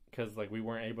released, because like we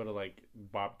weren't able to like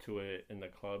bop to it in the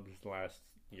clubs last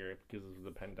year because of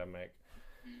the pandemic.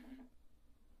 Mm-hmm.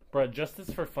 But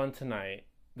Justice for Fun Tonight.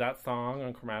 That song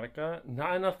on Chromatica,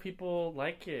 not enough people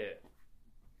like it.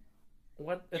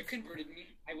 What? You converted me.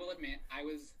 I will admit, I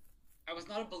was I was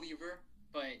not a believer,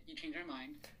 but you changed my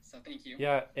mind, so thank you.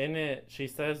 Yeah, in it, she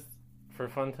says, for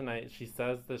fun tonight, she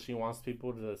says that she wants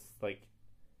people to just, like,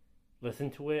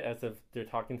 listen to it as if they're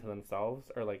talking to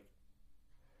themselves, or, like,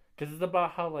 because it's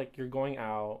about how, like, you're going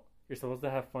out, you're supposed to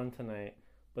have fun tonight,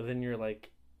 but then you're,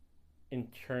 like,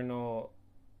 internal,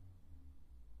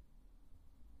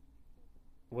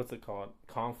 what's it called?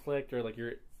 Conflict, or, like,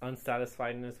 your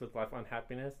unsatisfiedness with life,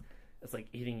 unhappiness, it's, like,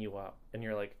 eating you up, and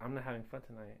you're like, I'm not having fun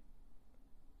tonight.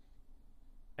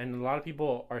 And a lot of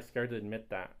people are scared to admit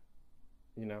that,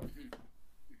 you know?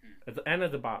 And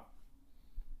it's a bop.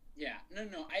 Yeah,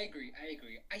 no, I agree.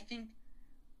 I think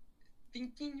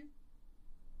thinking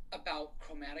about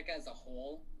Chromatica as a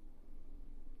whole,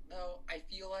 though, I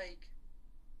feel like,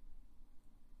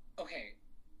 okay,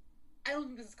 I don't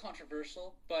think this is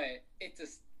controversial, but it's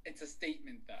a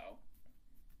statement, though.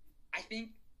 I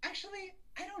think, actually,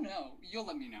 I don't know. You'll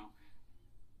let me know.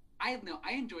 I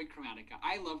enjoy Chromatica.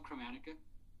 I love Chromatica.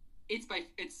 It's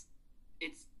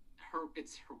her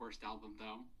worst album,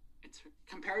 though.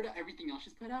 Compared to everything else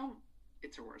she's put out,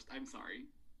 it's her worst. I'm sorry.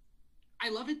 I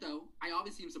love it, though. I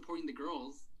obviously am supporting the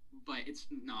girls, but it's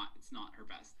not her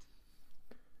best.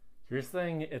 You're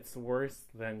saying it's worse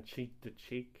than Cheek to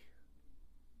Cheek?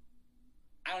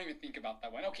 I don't even think about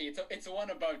that one. Okay, it's one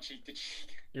above Cheek to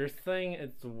Cheek. You're saying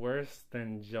it's worse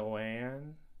than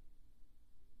Joanne?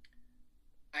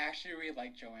 I actually really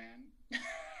like Joanne.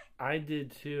 I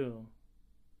did too.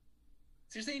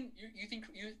 So you're saying you think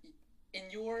in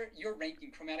your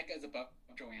ranking, Chromatica is above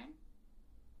Joanne?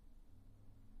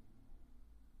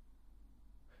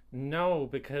 No,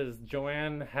 because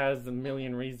Joanne has a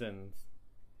million reasons.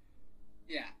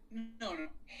 Yeah. No.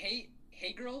 Hey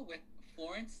Girl with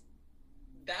Florence,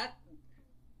 that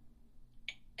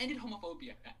ended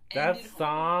homophobia. That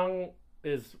song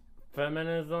is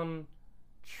feminism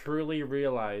truly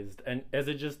realized. And is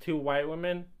it just two white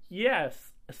women?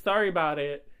 Yes. Sorry about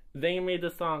it. They made the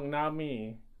song, not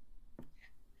me.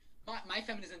 My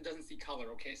feminism doesn't see color,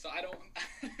 okay? So I don't...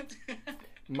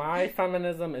 My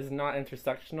feminism is not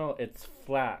intersectional. It's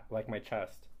flat, like my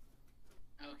chest.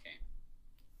 Okay.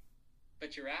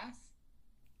 But your ass?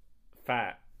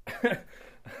 Fat.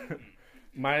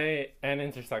 And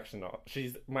intersectional.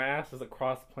 My ass is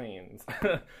across planes.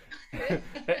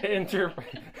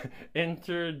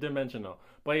 Interdimensional.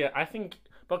 But yeah,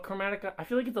 but Chromatica, I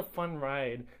feel like it's a fun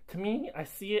ride. To me, I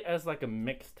see it as like a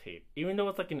mixtape. Even though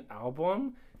it's like an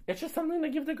album, it's just something to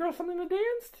give the girl something to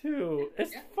dance to.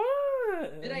 It's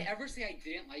fun. Did I ever say I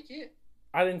didn't like it?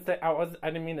 I didn't say I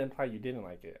didn't mean to imply you didn't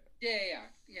like it. Yeah.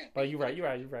 But you're right. You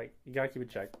gotta keep it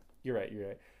checked. You're right.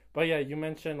 But yeah, you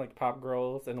mentioned like pop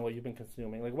girls and what you've been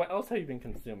consuming. Like, what else have you been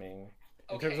consuming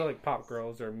in terms of like pop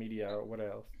girls or media or what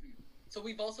else? So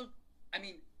we've also,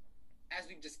 as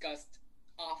we've discussed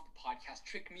off the podcast,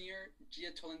 Trick Mirror,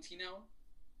 Gia Tolentino,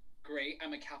 great.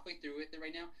 I'm like halfway through it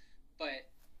right now, but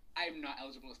I'm not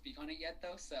eligible to speak on it yet,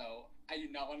 though. So I do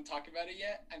not want to talk about it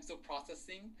yet. I'm still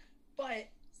processing, but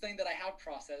something that I have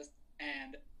processed,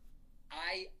 and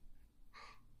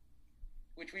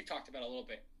which we've talked about a little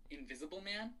bit. Invisible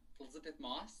Man, Elizabeth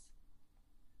Moss.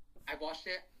 I watched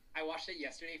it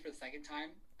yesterday for the second time,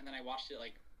 and then I watched it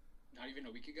like not even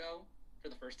a week ago for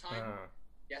the first time.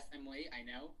 Yes, I'm late, I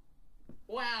know.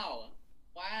 Wow.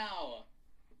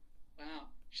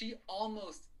 She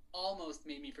almost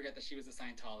made me forget that she was a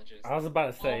Scientologist. I was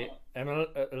about to say,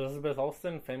 Elizabeth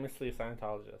Olsen, famously a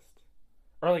Scientologist.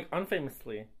 Or like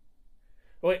unfamously.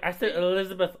 Wait, I said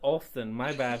Elizabeth Olsen,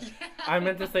 my bad. I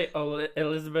meant to say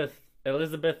Elizabeth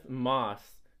Moss.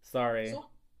 Sorry.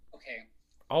 Okay.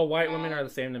 All white women are the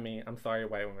same to me. I'm sorry,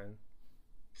 white women.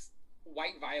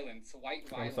 White violence.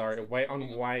 I'm sorry. White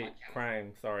on white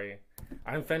crime. Sorry.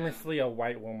 I'm famously a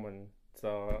white woman,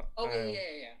 so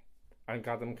yeah. I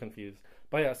got them confused.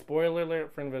 But yeah, spoiler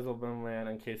alert for Invisible Man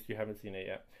in case you haven't seen it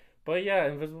yet. But yeah,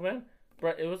 Invisible Man,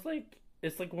 bro,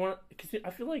 it's like one, because I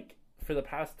feel like for the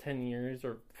past 10 years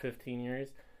or 15 years,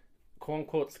 quote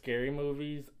unquote scary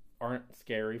movies aren't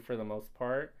scary for the most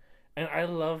part. And I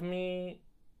love me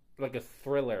like a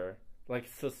thriller, like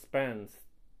suspense,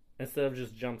 instead of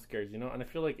just jump scares, you know? And I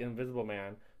feel like Invisible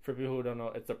Man, for people who don't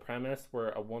know, it's a premise where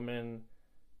a woman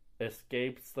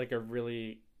escapes like a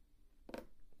really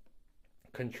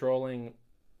controlling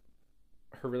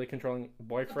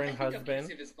boyfriend,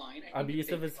 husband.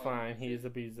 Abusive is fine. He is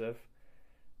abusive.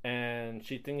 And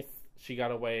she thinks she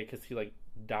got away because he like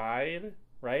died,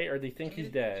 right? Or they think he's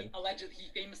dead. He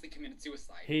famously committed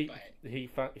suicide. He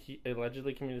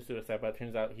allegedly committed suicide, but it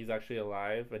turns out he's actually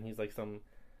alive, and he's like some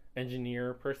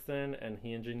engineer person, and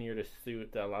he engineered a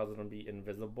suit that allows him to be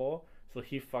invisible. So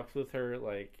he fucks with her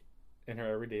like in her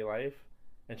everyday life,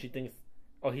 and she thinks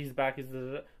oh, he's back,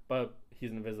 but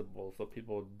he's invisible, so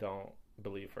people don't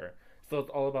believe her. So it's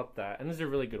all about that, and this is a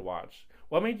really good watch.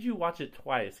 What made you watch it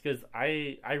twice? Because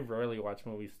I rarely watch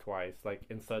movies twice, like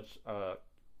in such a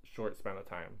short span of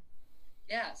time.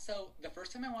 Yeah, so the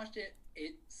first time I watched it,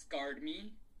 it scarred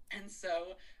me, and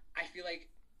so I feel like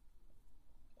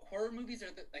horror movies are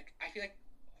I feel like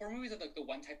horror movies are like the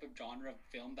one type of genre of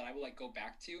film that I will like go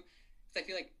back to, because I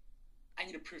feel like I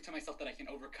need to prove to myself that I can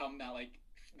overcome that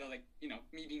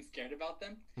me being scared about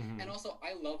them. Mm-hmm. And also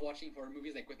I love watching horror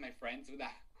movies like with my friends who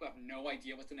have no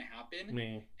idea what's gonna happen.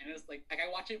 Me. And it's like I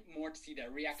watch it more to see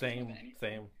their reactions more than anything.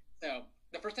 Same. So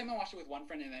the first time I watched it with one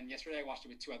friend, and then yesterday I watched it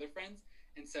with two other friends,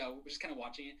 and so we're just kind of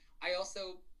watching it. I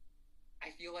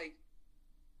feel like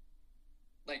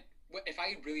if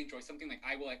I really enjoy something,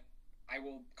 I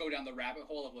will go down the rabbit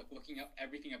hole of like looking up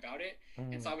everything about it.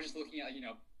 Mm-hmm. And so I was just looking at the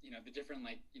different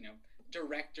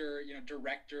director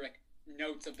like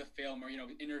notes of the film, or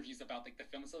interviews about like the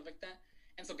film and stuff like that.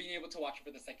 And so being able to watch it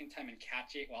for the second time and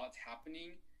catch it while it's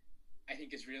happening, I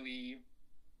think is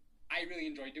I really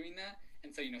enjoy doing that.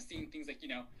 And so seeing things like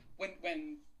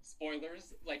when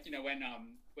spoilers, like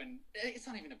when it's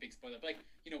not even a big spoiler, but like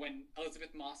when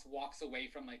Elizabeth Moss walks away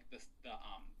from like the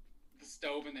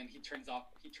stove, and then he turns off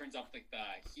like the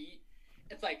heat.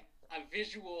 It's like a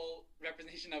visual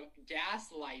representation of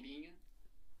gaslighting.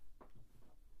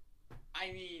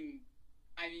 I mean,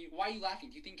 why are you laughing?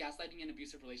 Do you think gaslighting and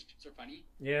abusive relationships are funny?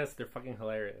 Yes, they're fucking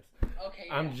hilarious. Okay,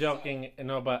 I'm joking. So...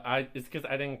 No, but it's because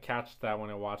I didn't catch that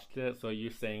when I watched it. So you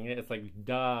saying it, it's like,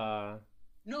 duh.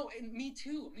 No, me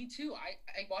too.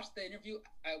 I watched an interview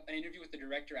with the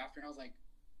director after, and I was like,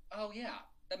 oh yeah,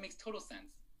 that makes total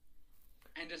sense.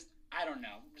 And just, I don't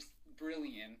know, just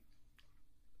brilliant.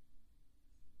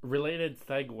 Related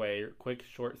segue, quick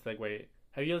short segue.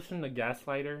 Have you listened to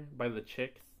Gaslighter by the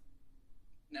Chicks?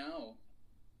 No.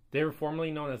 They were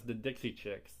formerly known as the Dixie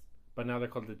Chicks, but now they're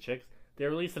called the Chicks. They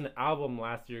released an album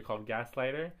last year called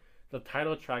Gaslighter. The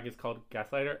title track is called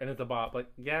Gaslighter, and it's about like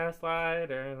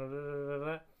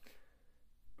Gaslighter.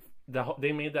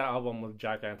 They made that album with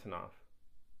Jack Antonoff.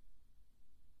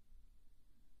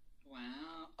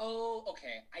 Wow. Oh,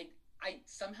 okay. I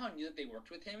somehow knew that they worked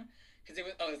with him, because it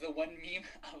was the one meme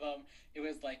of it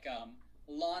was like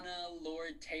Lana,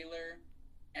 Lord, Taylor,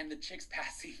 and the chicks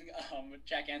passing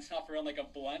Jack Antonoff around like a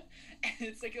blunt, and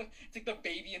it's like the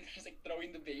baby, and they're just like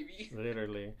throwing the baby.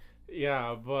 Literally,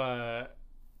 yeah. But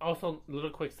also, little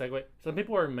quick segue. Some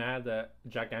people are mad that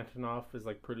Jack Antonoff is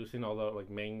like producing all the like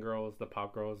main girls, the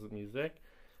pop girls' music.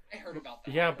 I heard about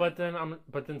that. Yeah, but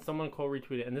then someone quote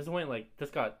retweeted, and this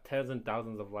got tens and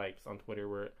thousands of likes on Twitter,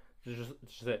 where it's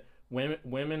just that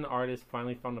women artists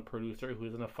finally found a producer who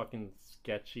isn't a fucking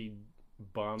sketchy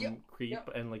bum creep,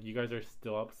 and like you guys are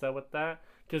still upset with that.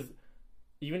 Because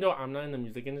even though I'm not in the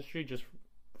music industry, just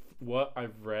what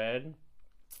I've read,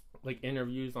 like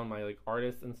interviews on my like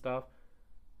artists and stuff,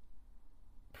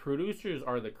 producers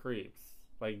are the creeps.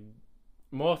 Like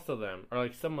most of them, or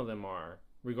like some of them are,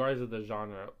 regardless of the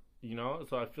genre.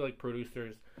 So I feel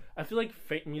like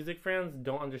music fans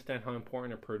don't understand how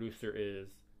important a producer is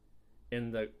in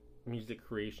the music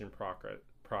creation progress,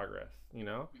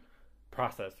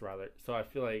 process rather. So I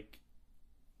feel like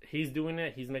he's doing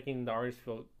it. He's making the artist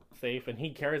feel safe, and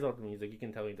he cares about the music. You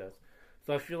can tell he does.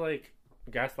 So I feel like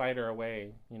Gaslighter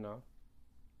away, And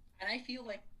I feel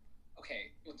like,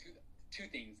 okay, well, two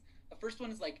things. The first one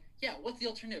is like, yeah, what's the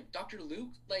alternative? Dr. Luke?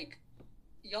 Like,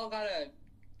 y'all gotta...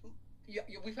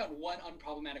 we found one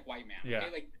unproblematic white man. Yeah.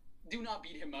 Okay? Like, do not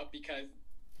beat him up, because...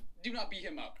 Do not beat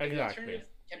him up. Exactly. The alternatives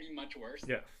can be much worse.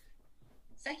 Yes.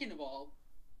 Second of all,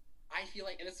 I feel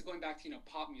like, and this is going back to,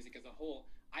 pop music as a whole,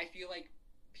 I feel like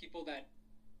people that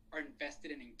are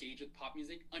invested and engaged with pop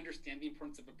music understand the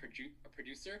importance of a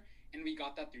producer, and we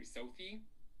got that through Sophie.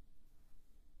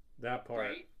 That part.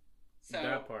 Right? So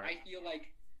that part. I feel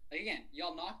like again,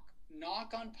 y'all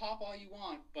knock on pop all you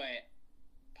want, but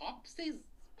pop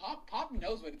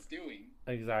knows what it's doing.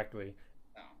 Exactly.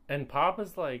 Oh. And pop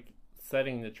is like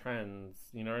setting the trends,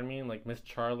 you know what I mean? Like Miss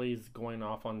Charlie's going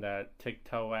off on that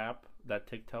TikTok app.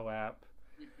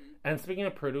 Mm-hmm. And speaking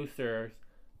of producers,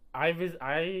 I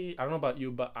don't know about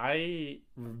you, but I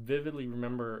vividly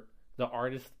remember the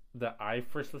artist that I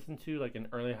first listened to, like in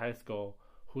early high school,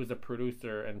 who's a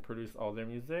producer and produced all their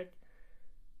music.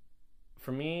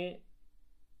 For me,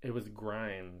 it was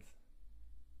Grimes.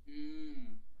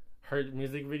 Her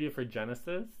music video for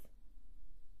Genesis.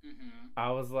 Mm-hmm.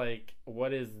 I was like,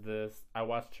 what is this? I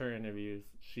watched her interviews.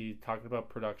 She talked about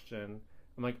production.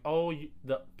 I'm like, oh,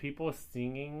 the people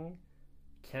singing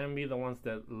can be the ones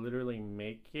that literally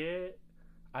make it?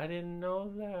 I didn't know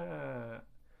that.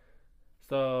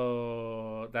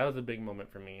 So that was a big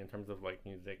moment for me in terms of like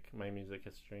music, my music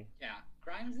history. Yeah,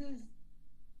 Grimes is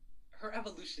her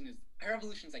evolution is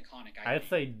iconic. I'd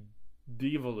say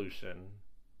devolution.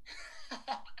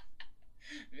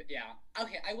 Yeah.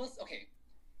 Okay. Okay.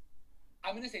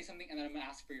 I'm gonna say something, and then I'm gonna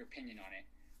ask for your opinion on it.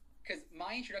 Because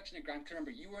my introduction to Grimes,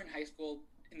 remember, you were in high school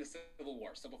in the Civil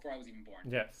War, so before I was even born.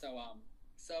 Yes.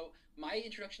 So my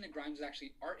introduction to Grimes was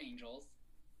actually Art Angels.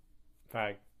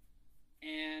 Fag.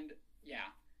 And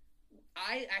yeah,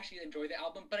 I actually enjoyed the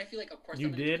album, but I feel like, of course, you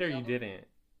did or you didn't?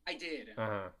 I did.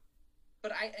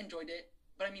 But I enjoyed it.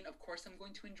 But I mean, of course, I'm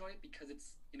going to enjoy it because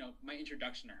it's, you know, my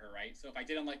introduction to her, right? So if I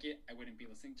didn't like it, I wouldn't be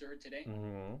listening to her today.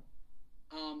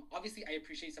 Obviously, I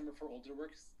appreciate some of her older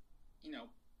works, you know,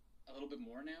 a little bit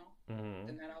more now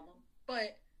than that album.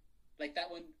 But like that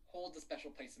one holds a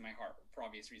special place in my heart for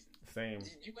obvious reasons. Same.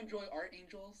 Did you enjoy Art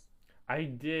Angels? I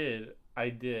did.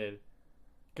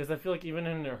 Because I feel like even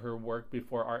in her work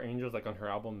before Art Angels, like on her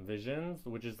album Visions,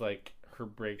 which is like her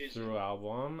breakthrough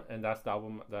album, and that's the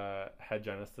album that had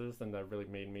Genesis and that really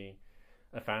made me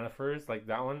a fan of hers, like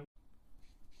that one.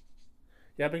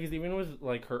 Yeah, because even with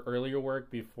like her earlier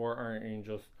work before Art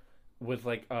Angels, with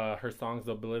like her songs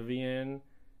Oblivion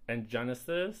and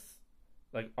Genesis,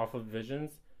 like off of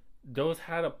Visions, those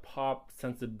had a pop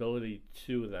sensibility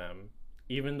to them,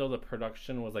 even though the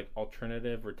production was like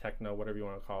alternative or techno, whatever you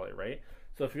want to call it, right?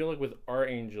 So I feel like with Art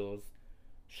Angels,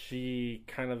 she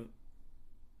kind of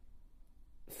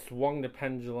swung the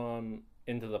pendulum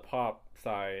into the pop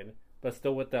side, but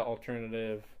still with that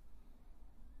alternative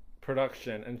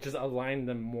production, and just aligned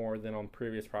them more than on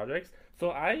previous projects.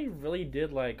 So I really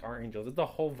did like Art Angels. It's the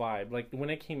whole vibe. Like when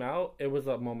it came out, it was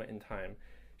a moment in time.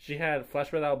 She had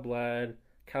Flesh Without Blood,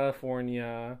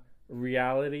 California,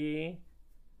 Reality,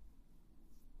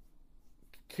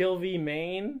 Kill V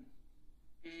Main,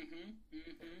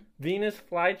 Venus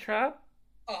Flytrap.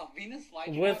 Oh, Venus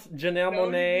Flytrap with Janelle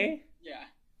Monáe. Yeah.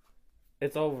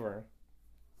 It's over.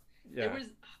 Yeah.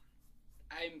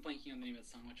 I'm blanking on the name of the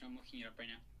song, which I'm looking it up right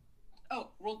now.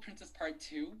 Oh, World Princess Part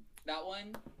 2. That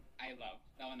one I love.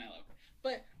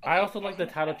 But okay, I also like the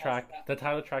title track. The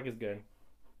title track is good.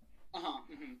 I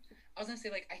was gonna say,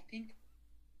 like, I think,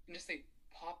 just say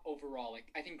pop overall.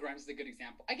 Like, I think Grimes is a good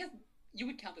example. I guess you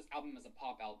would count this album as a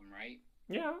pop album, right?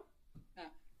 Yeah.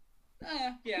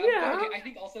 Yeah. Okay, I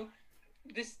think also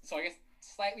this. So I guess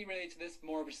slightly related to this,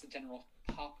 more of just a general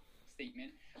pop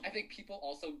statement. I think people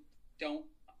also don't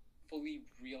fully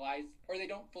realize, or they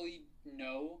don't fully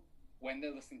know when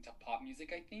they're listening to pop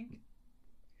music. I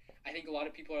think a lot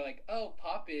of people are like, oh,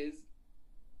 pop is.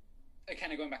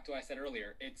 Kind of going back to what I said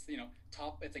earlier, it's, you know,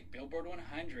 top. It's like Billboard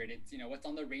 100. It's, you know, what's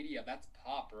on the radio. That's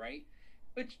pop, right?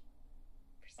 Which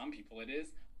for some people it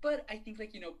is. But I think,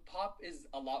 like, you know, pop is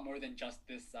a lot more than just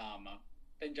this,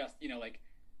 than just, you know, like,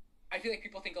 I feel like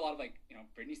people think a lot of, like, you know,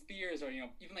 Britney Spears, or, you know,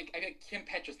 even, like, I feel like Kim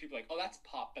Petras, people are like, oh, that's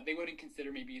pop, but they wouldn't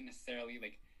consider maybe necessarily,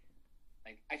 like,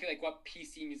 I feel like what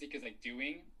PC music is, like,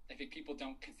 doing, I think people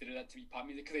don't consider that to be pop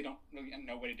music because they don't really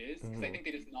know what it is, because I think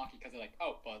they just knock it because they're like,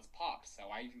 oh, well, it's pop, so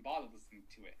I even bothered listening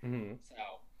to it. So,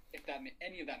 if that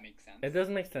any of that makes sense. It does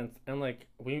make sense, and, like,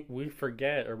 we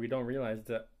forget, or we don't realize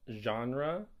that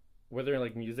genre, whether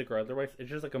like music or otherwise, it's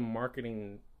just like a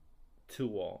marketing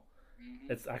tool.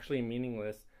 It's actually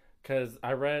meaningless. Because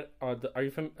I read,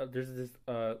 there's this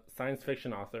science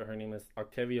fiction author, her name is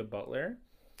Octavia Butler.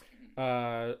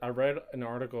 I read an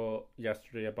article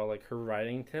yesterday about like her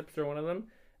writing tips, or one of them,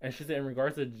 and she said in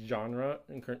regards to genre,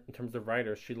 in terms of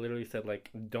writers, she literally said, like,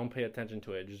 don't pay attention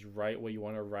to it, just write what you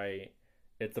want to write.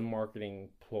 It's a marketing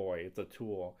ploy, it's a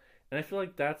tool. And I feel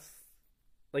like that's,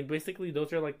 like, basically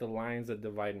those are like the lines that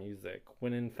divide music,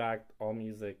 when in fact all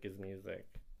music is music.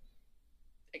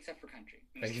 Except for country.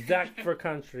 Except for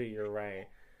country, you're right.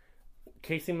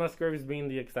 Casey Musgraves being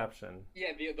the exception.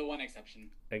 Yeah, the one exception.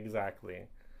 Exactly.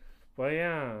 But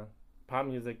yeah, pop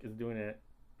music is doing it.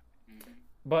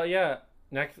 But yeah,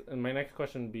 my next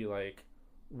question would be, like,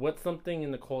 what's something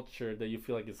in the culture that you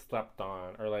feel like is slept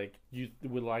on, or like you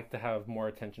would like to have more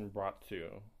attention brought to?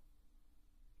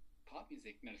 Pop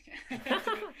music? No, just kidding.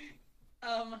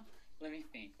 Let me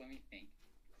think.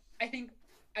 I think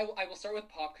I will start with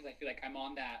pop because I feel like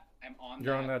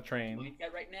You're on that train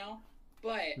mindset right now.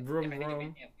 But vroom,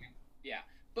 vroom.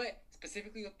 But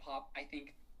specifically with pop, I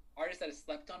think artists that is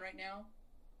slept on right now,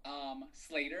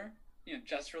 Slater, you know,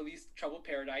 just released Troubled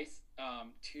Paradise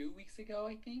 2 weeks ago,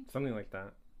 I think. Something like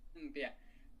that. Yeah.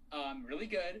 Really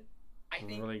good. I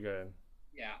think really good.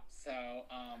 Yeah. So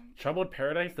Troubled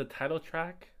Paradise, the title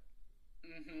track.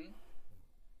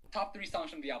 Top 3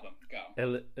 songs from the album.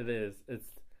 Go. It is.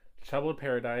 It's Troubled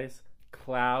Paradise,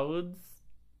 Clouds,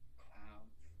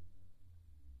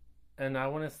 and I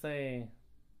want to say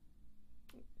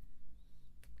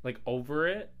like Over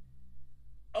It.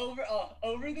 Over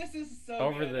This is so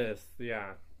Over good. This,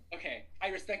 yeah. Okay, I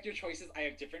respect your choices. I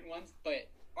have different ones, but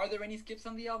are there any skips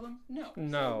on the album? No. So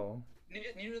No,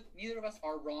 neither of us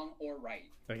are wrong or right.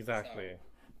 exactly. So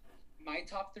my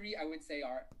top three, I would say,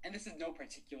 are, and this is no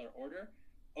particular order: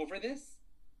 Over This,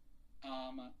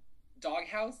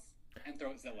 Doghouse, and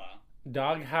Throatzilla.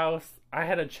 Doghouse. I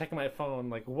had to check my phone.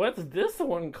 Like, what's this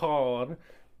one called?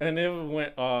 And it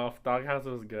went off. Doghouse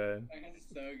was good. Doghouse is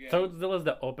so good. Throatzilla's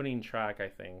the opening track, I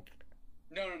think.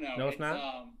 No. No, it's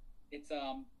not? It's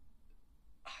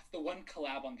the one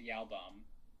collab on the album.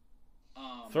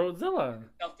 Throatzilla.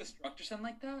 Self Destruct or something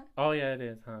like that. Oh yeah, it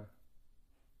is, huh?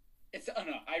 It's no,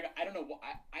 I don't know what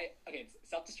okay. It's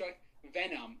Self Destruct,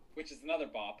 Venom, which is another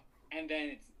bop, and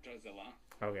then it's Throatzilla.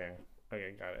 Okay,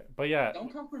 got it. But yeah,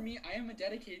 Don't come for me. I am a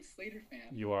dedicated Slater fan.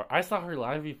 you are. I saw her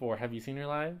live before. Have you seen her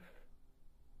live?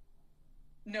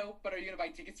 No, but are you gonna buy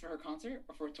tickets for her concert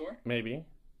or for a tour? Maybe.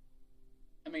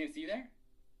 Am I gonna see you there?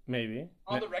 Maybe.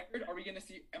 On the record, are we gonna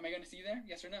see? Am I gonna see you there?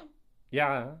 Yes or no?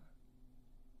 Yeah.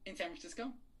 In San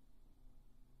Francisco?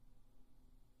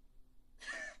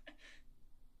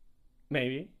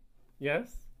 Maybe.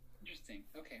 Yes. Interesting.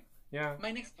 Okay. Yeah.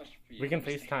 My next question for you. We can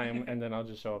FaceTime and then I'll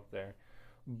just show up there.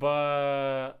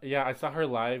 But yeah, I saw her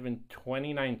live in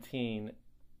 2019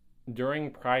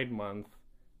 during Pride Month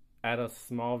at a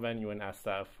small venue in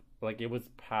SF. Like it was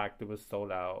packed, it was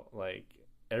sold out. Like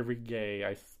every gay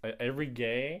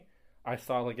I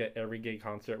saw like at every gay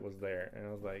concert was there, and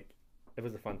I was like, it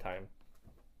was a fun time.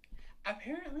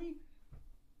 Apparently,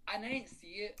 and I didn't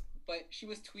see it, but she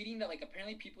was tweeting that like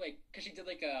apparently people like because she did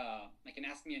like an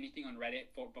Ask Me Anything on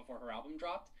Reddit before her album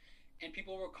dropped, and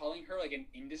people were calling her like an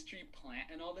industry plant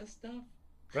and all this stuff.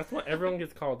 That's what everyone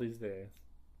gets called these days.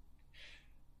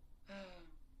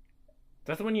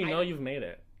 That's when you know you've made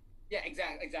it. Yeah,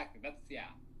 exactly. That's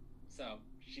So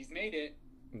she's made it.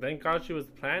 Thank God she was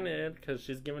planted because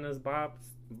she's giving us bops.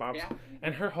 Yeah.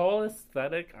 And her whole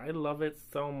aesthetic, I love it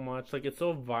so much. Like it's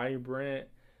so vibrant,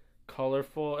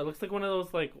 colorful. It looks like one of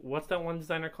those like what's that one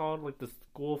designer called? Like the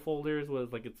school folders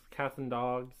with like it's cats and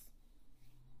dogs,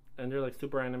 and they're like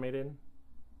super animated.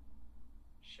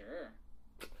 Sure.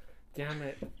 Damn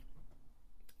it.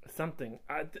 Something.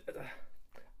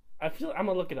 I feel I'm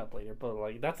gonna look it up later, but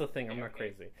like that's the thing. I'm not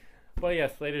crazy. But yeah,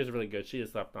 Slater's really good. She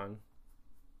is slept on.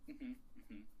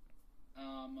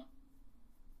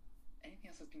 Anything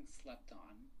else that's being slept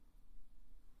on?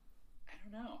 I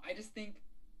don't know. I just think.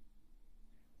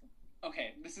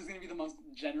 Okay, this is gonna be the most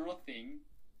general thing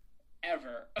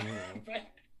ever, but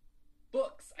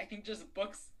books. I think just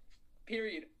books.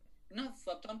 Period. Not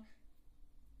slept on.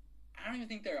 I don't even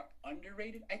think they're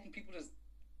underrated. I think people just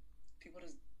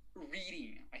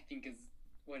reading. I think is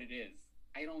what it is.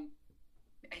 I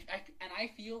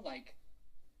feel like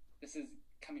this is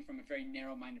coming from a very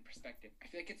narrow-minded perspective. I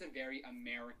feel like it's a very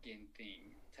American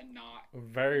thing to not.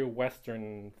 Very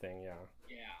Western thing, yeah.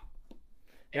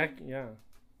 Yeah. Yeah.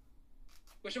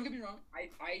 Which don't get me wrong,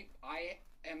 I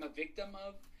am a victim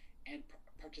of and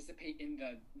participate in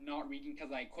the not reading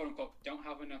because I quote unquote don't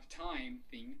have enough time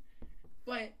thing.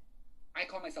 But I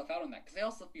call myself out on that because I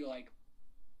also feel like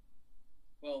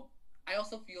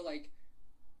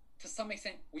to some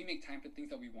extent we make time for things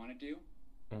that we want to do.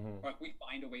 Or like we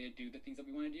find a way to do the things that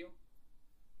we want to do.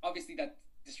 Obviously, that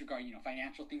disregard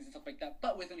financial things and stuff like that.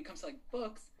 But when it comes to like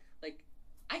books, like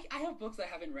I have books I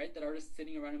haven't read that are just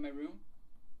sitting around in my room.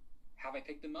 Have I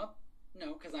picked them up?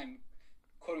 No, because I'm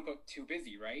quote unquote too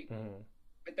busy, right?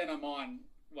 But then I'm on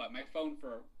my phone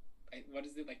for what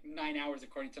is it, like 9 hours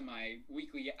according to my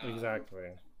weekly exactly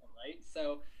right?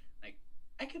 So like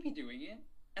I could be doing it,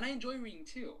 and I enjoy reading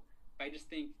too. But I just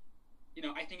think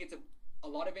I think it's a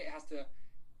lot of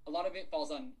it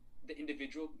falls on the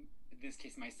individual, in this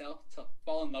case myself, to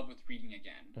fall in love with reading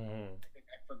again.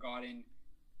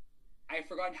 I've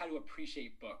forgotten how to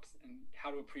appreciate books and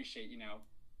how to appreciate,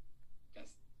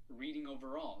 just reading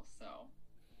overall. So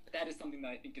that is something that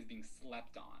I think is being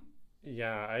slept on.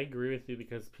 Yeah, I agree with you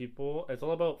because it's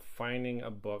all about finding a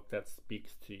book that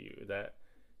speaks to you, that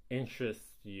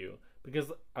interests you.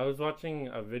 Because I was watching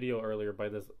a video earlier by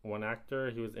this one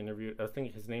actor. He was interviewed. I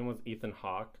think his name was Ethan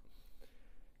Hawke.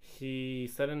 He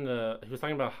said he was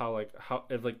talking about how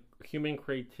if human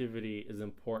creativity is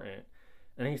important,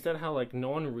 and he said how no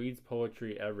one reads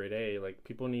poetry every day. Like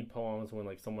people need poems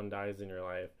when someone dies in your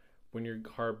life, when you're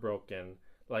heartbroken.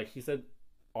 Like he said,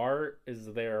 art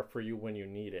is there for you when you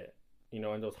need it, in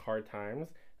those hard times.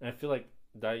 And I feel like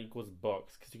that equals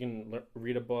books because you can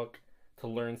read a book to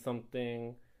learn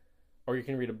something, or you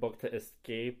can read a book to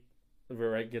escape,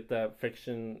 right? Get that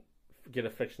fiction get a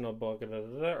fictional book,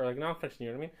 or like non-fiction.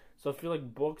 You know what I mean? So I feel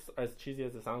like books, as cheesy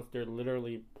as it sounds, they're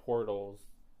literally portals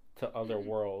to other Mm-hmm.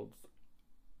 worlds,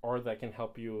 or that can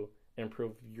help you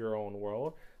improve your own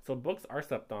world. So books are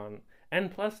stepped on, and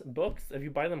plus books, if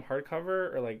you buy them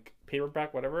hardcover or like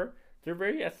paperback, whatever, they're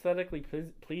very aesthetically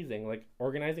pleasing. Like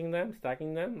organizing them,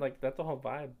 stacking them, like that's a whole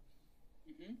vibe.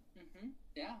 Mm-hmm. Mm-hmm.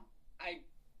 Yeah. I.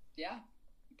 Yeah.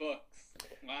 Books.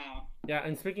 Wow. Yeah,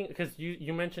 and speaking, because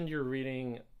you mentioned you're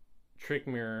reading Trick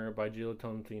Mirror by Gillo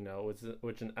Tolentino, which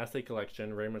is an essay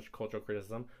collection, very much cultural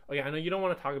criticism. Oh yeah, I know you don't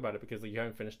want to talk about it because like, you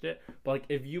haven't finished it, but like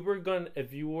if you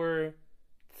were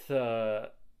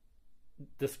to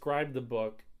describe the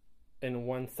book in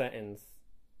one sentence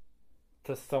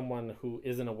to someone who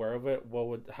isn't aware of it, what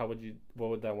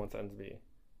would that one sentence be?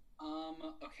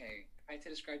 Okay. If I had to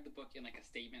describe the book in like a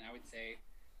statement, I would say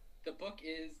the book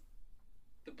is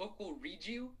the book will read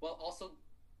you while also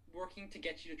working to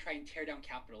get you to try and tear down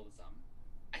capitalism.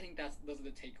 I think those are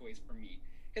the takeaways for me.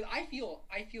 Because I feel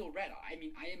read. I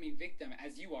mean, I am a victim,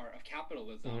 as you are, of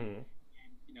capitalism,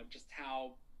 Mm-hmm. and just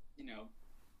how you know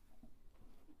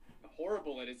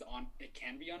horrible it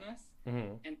can be on us.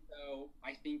 Mm-hmm. And so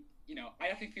I think I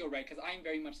definitely feel read because I'm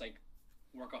very much like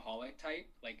workaholic type.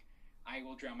 Like I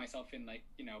will drown myself in like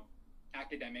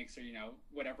academics or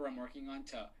whatever I'm working on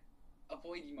to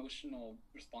avoid emotional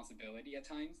responsibility at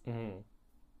times. Mm-hmm.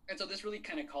 And so this really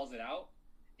kind of calls it out.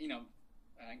 You know,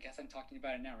 I guess I'm talking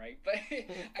about it now, right? But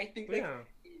I think like Yeah.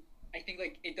 I think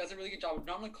like it does a really good job of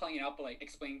not only calling it out, but like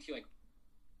explaining to you like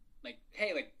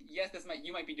hey, like yes,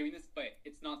 you might be doing this, but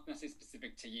it's not necessarily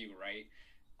specific to you, right?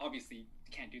 Obviously,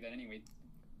 you can't do that anyway.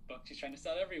 Book she's trying to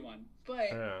sell everyone, but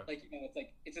Yeah. like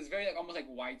it's this very like almost like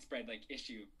widespread like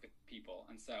issue with people,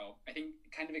 and so I think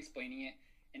kind of explaining it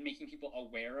and making people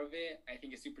aware of it, I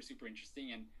think is super super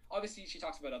interesting. And obviously, she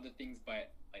talks about other things,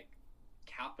 but like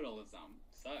capitalism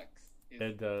sucks.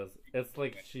 It does. It's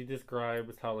like she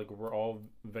describes how like we're all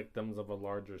victims of a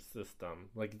larger system.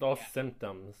 Like it's all Yeah.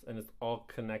 symptoms and it's all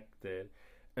connected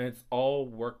and it's all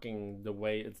working the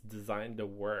way it's designed to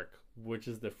work, which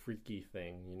is the freaky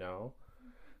thing, you know?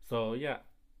 So yeah,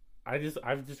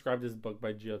 I've described this book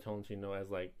by Gio Tolentino as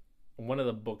like one of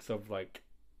the books of like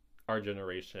our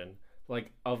generation,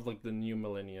 like of like the new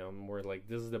millennium, where like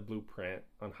this is the blueprint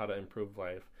on how to improve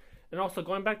life. And also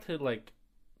going back to like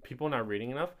people not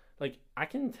reading enough, like I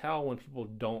can tell when people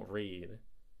don't read,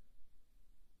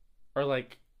 or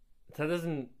like that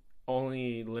doesn't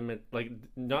only limit like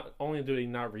not only do they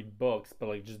not read books, but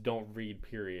like just don't read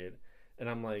period. And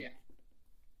I'm like, Yeah.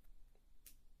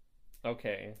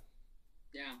 okay,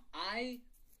 Yeah.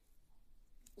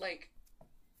 Like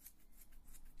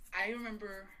I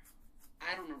remember.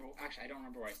 I don't remember. Actually, I don't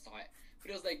remember where I saw it, but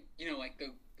it was like like the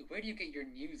where do you get your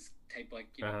news type like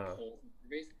uh-huh, polls and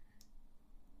surveys.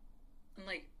 And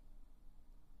like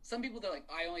some people they're like,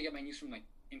 I only get my news from like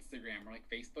Instagram or like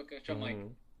Facebook, which I'm like, mm-hmm.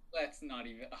 let's not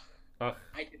even. Ugh, Ugh,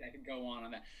 I could go on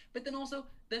that. But then also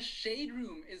the Shade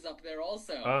Room is up there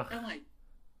also. ugh, And I'm like,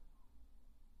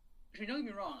 I mean, don't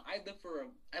get me wrong. I live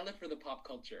for the pop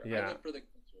culture. I yeah, live for the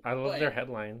culture. I love But their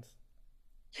headlines.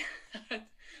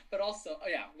 but also, oh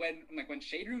yeah, when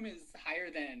Shade Room is higher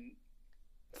than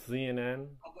CNN,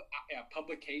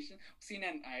 publication,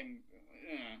 CNN,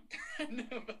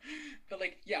 no, but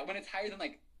like yeah, when it's higher than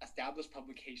like established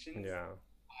publications, yeah,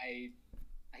 I,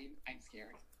 I'm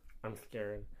scared. I'm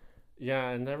scared. Yeah,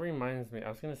 and that reminds me, I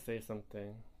was gonna say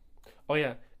something. Oh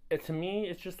yeah, to me,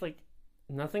 it's just like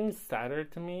nothing's sadder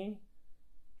to me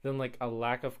than like a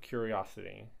lack of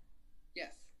curiosity.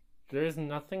 Yes. There is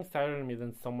nothing sadder to me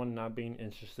than someone not being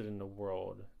interested in the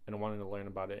world and wanting to learn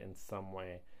about it in some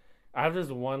way. I have this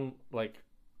one like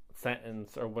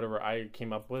sentence or whatever I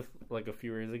came up with like a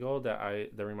few years ago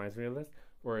that reminds me of this,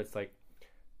 where it's like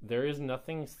there is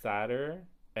nothing sadder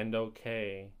and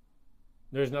okay.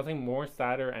 There's nothing more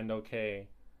sadder and okay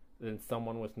than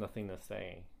someone with nothing to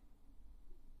say.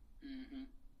 Mm-hmm.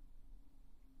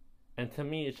 And to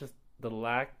me, it's just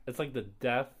it's like the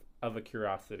death of a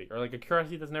curiosity, or like a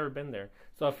curiosity that's never been there.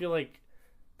 So I feel like,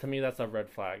 to me, that's a red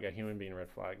flag, a human being red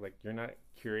flag. Like, you're not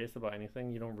curious about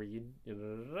anything, you don't read.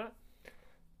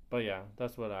 But yeah,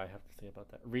 that's what I have to say about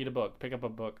that. Read a book, pick up a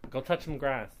book, go touch some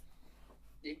grass.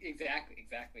 Exactly,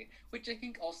 exactly. Which I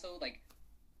think also like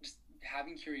just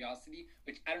having curiosity,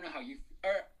 which I don't know how you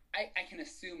or I can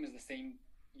assume is the same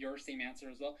your same answer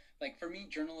as well. Like for me,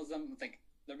 journalism it's like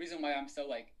the reason why I'm so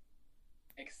like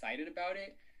excited about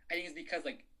it. I think is because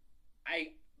like I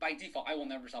by default I will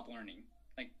never stop learning.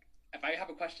 Like if I have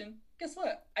a question, guess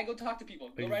what? I go talk to people,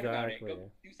 go write about it, go Exactly.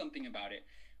 do something about it.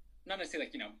 Not necessarily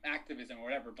like activism or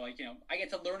whatever, but like I get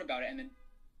to learn about it and then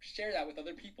share that with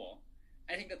other people.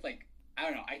 I think that's like I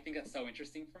don't know. I think that's so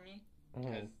interesting for me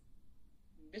because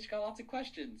bitch got lots of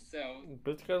questions. So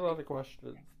Bitch got a lot of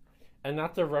questions. And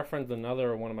not to reference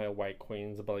another one of my white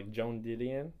queens, but like Joan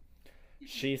Didion,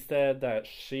 she said that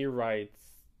she writes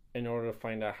in order to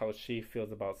find out how she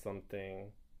feels about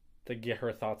something, to get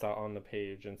her thoughts out on the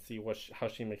page and see how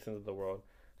she makes sense of the world.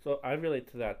 So I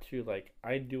relate to that too. Like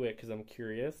I do it because I'm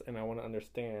curious and I want to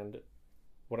understand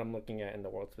what I'm looking at in the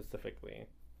world specifically.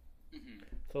 mm-hmm.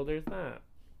 So there's that.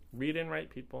 Read and write,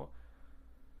 people.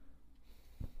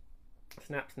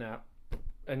 Snap, snap.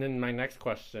 And then my next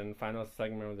question, final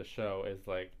segment of the show, is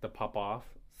like the pop off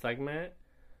segment.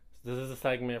 So this is a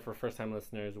segment for first time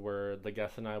listeners where the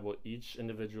guest and I will each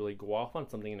individually go off on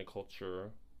something in the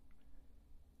culture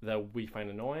that we find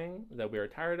annoying, that we are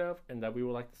tired of, and that we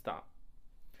would like to stop.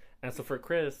 And so for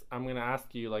Chris, I'm gonna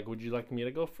ask you, like, would you like me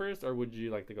to go first, or would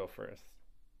you like to go first?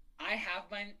 I have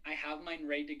mine. I have mine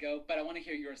ready to go, but I want to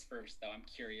hear yours first, though. I'm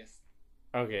curious.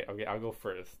 Okay, I'll go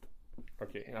first.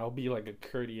 Okay, and I'll be like a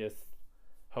courteous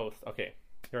host. Okay,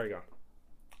 here we go.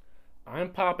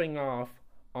 I'm popping off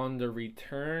on the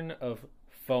return of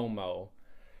FOMO.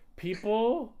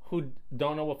 People who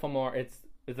don't know what FOMO are,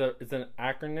 it's an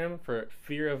acronym for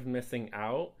fear of missing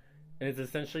out, and it's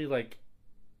essentially like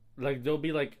there'll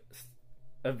be like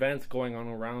events going on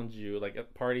around you, like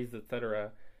at parties,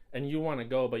 etc., and you want to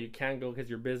go but you can't go because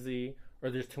you're busy or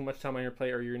there's too much time on your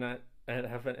plate or you're not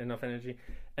have enough energy.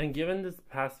 And given this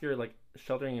past year, like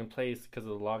sheltering in place because of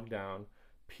the lockdown,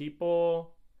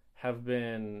 people have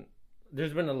been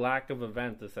there's been a lack of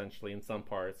events essentially in some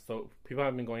parts, so people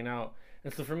have been going out.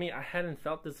 And so for me, I hadn't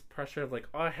felt this pressure of like,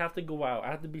 oh, I have to go out,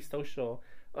 I have to be social,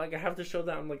 like I have to show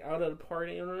that I'm like out at a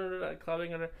party,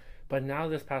 clubbing, but now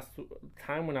this past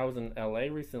time when I was in LA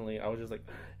recently, I was just like,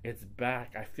 it's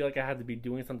back. I feel like I had to be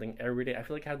doing something every day. I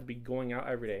feel like I had to be going out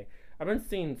every day. I've been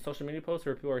seeing social media posts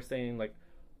where people are saying like,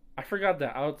 I forgot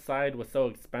that outside was so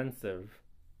expensive.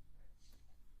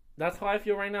 That's how I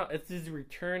feel right now. It's this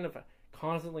return of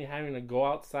constantly having to go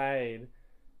outside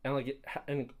and like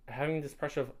and having this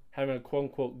pressure of having a quote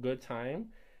unquote good time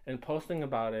and posting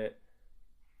about it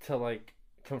to like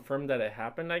confirm that it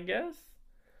happened, I guess.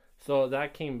 So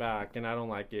that came back, and I don't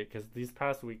like it because these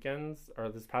past weekends, or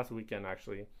this past weekend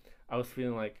actually, I was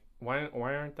feeling like, why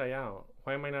aren't I out?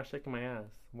 Why am I not shaking my ass?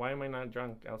 Why am I not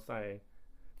drunk outside?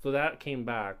 So that came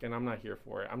back, and I'm not here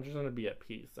for it. I'm just gonna be at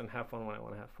peace and have fun when I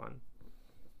want to have fun.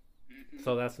 Mm-hmm.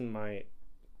 So that's my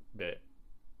bit.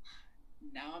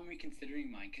 Now I'm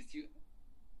reconsidering mine because you.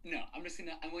 No, I'm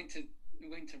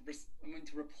going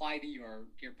to reply to your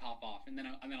pop off, and then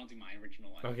I'll do my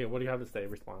original one. Okay, what do you have to say?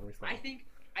 Respond. I think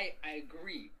I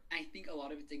agree. I think a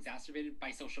lot of it's exacerbated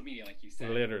by social media, like you said.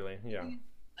 Literally, yeah.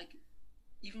 Like,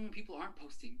 even when people aren't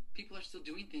posting, people are still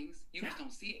doing things. You just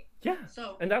don't see it. Yeah.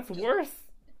 So, and that's worse.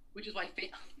 Which is why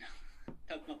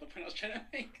that's not the point I was trying to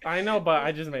make. I know, but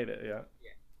I just made it. Yeah.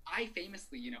 I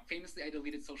famously I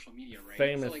deleted social media, right?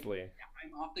 Famously. So, like,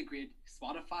 I'm off the grid.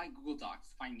 Spotify, Google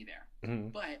Docs, find me there. Mm-hmm.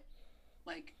 But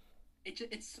like,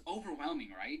 it's overwhelming,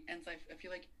 right? And so I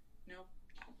feel like,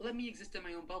 let me exist in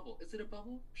my own bubble. Is it a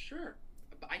bubble? Sure,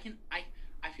 but I feel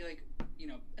like,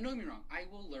 and don't get me wrong, I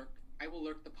will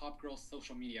lurk the pop girl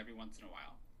social media every once in a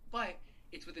while, but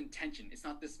it's with intention. It's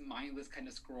not this mindless kind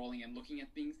of scrolling and looking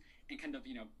at things and kind of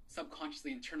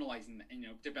subconsciously internalizing and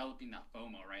developing that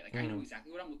FOMO, right? Like, I know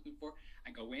exactly what I'm looking for.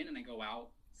 I go in and I go out.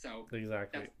 So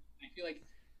exactly, I feel like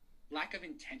lack of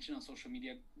intention on social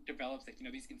media develops like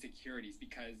these insecurities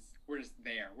because we're just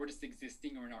there, we're just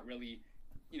existing, and we're not really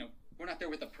we're not there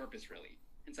with a purpose really.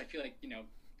 And so I feel like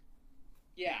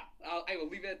I will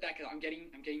leave it at that because I'm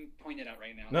getting pointed out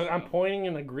right now. No, so. I'm pointing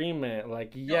in agreement.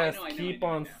 Like, yes, keep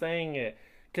on saying it.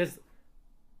 Because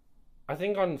I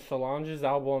think on Solange's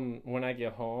album, When I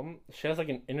Get Home, she has like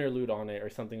an interlude on it or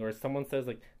something where someone says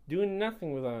like, do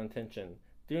nothing without intention.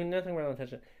 Do nothing without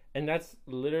intention. And that's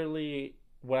literally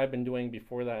what I've been doing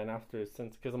before that and after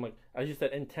since. Because I'm like, as you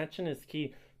said, intention is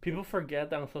key. People forget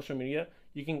that on social media,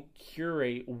 you can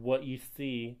curate what you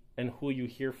see and who you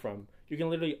hear from. You can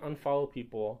literally unfollow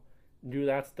people, do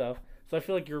that stuff. So I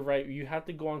feel like you're right. You have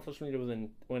to go on social media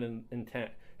with an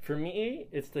intent. For me,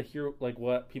 it's to hear like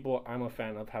what people I'm a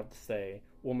fan of have to say,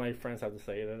 what my friends have to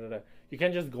say. You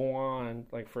can't just go on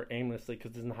like for aimlessly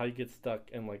because this is how you get stuck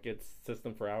in like its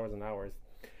system for hours and hours.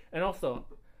 And also,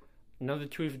 another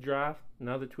tweet draft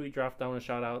I want to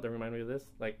shout out that reminded me of this.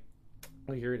 Like,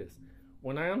 oh, here it is.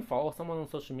 When I unfollow someone on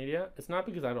social media, it's not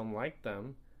because I don't like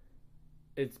them.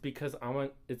 It's because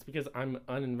I'm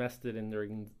uninvested in their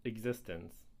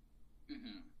existence.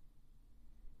 Mm-hmm.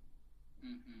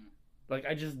 Mm-hmm. Like,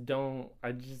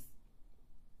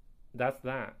 that's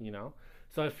that,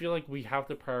 So I feel like we have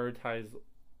to prioritize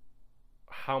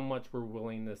how much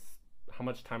how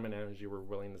much time and energy we're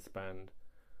willing to spend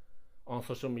on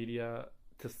social media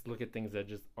to look at things that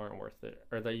just aren't worth it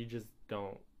or that you just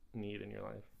don't need in your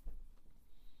life.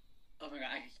 Oh my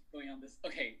god, I keep going on this.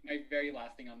 Okay, my very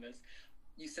last thing on this.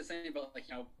 You said something about like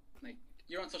like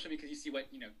you're on social media because you see what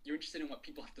you're interested in what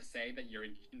people have to say that you're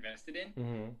invested in.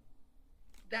 Mm-hmm.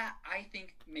 That I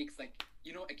think makes like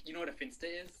you know what a Finsta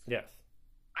is. Yes.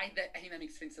 I think that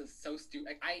makes Finsta so stupid.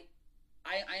 Like,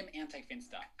 I am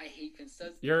anti-Finsta. I hate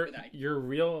Finstas. Your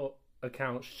real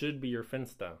account should be your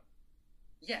Finsta.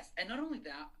 Yes, and not only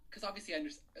that, because obviously I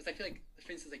understand. I feel like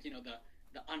Finsta's like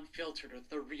the unfiltered or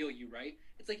the real you, right?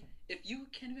 It's like if you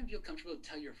can't even feel comfortable to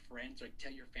tell your friends or like,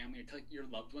 tell your family or tell your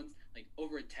loved ones like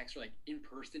over a text or like in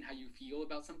person how you feel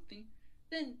about something,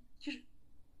 then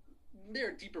there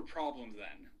are deeper problems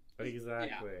then.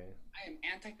 Exactly. Yeah. I am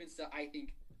anti-Finsta. I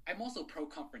think I'm also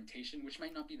pro-confrontation, which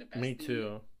might not be the best. Me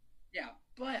too. Yeah,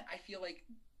 but I feel like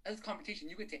as confrontation,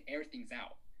 you get to air things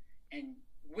out, and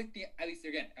with at least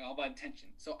again, all about intention.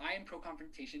 So I am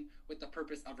pro-confrontation with the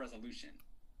purpose of resolution.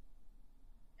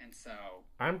 And so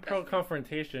I'm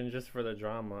pro-confrontation just for the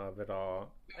drama of it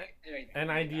all,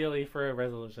 and ideally for a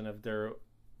resolution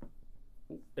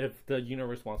if the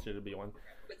universe wants you to be one.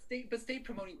 But stay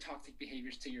promoting toxic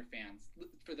behaviors to your fans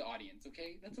for the audience,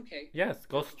 okay? That's okay. Yes,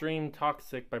 go stream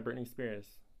 "Toxic" by Britney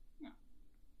Spears. Yeah.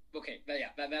 Okay,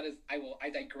 that is. I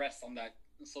digress on that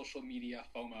social media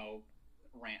FOMO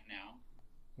rant now.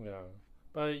 Yeah,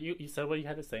 but you said what you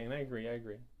had to say, and I agree.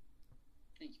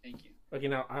 Thank you. Okay,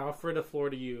 now I offer the floor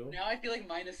to you. Now I feel like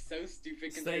mine is so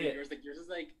stupid compared to yours. Like yours is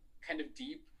like kind of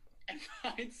deep. And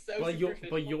mine's so but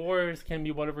yours can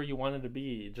be whatever you want it to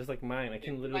be, just like mine. It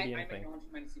can literally be anything.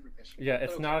 Mine's superficial. Yeah,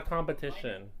 it's not a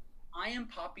competition. I am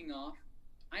popping off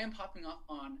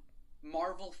on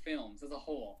Marvel films as a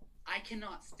whole. I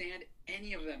cannot stand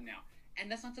any of them now.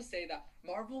 And that's not to say that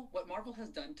what Marvel has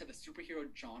done to the superhero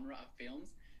genre of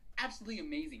films, absolutely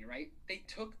amazing, right? They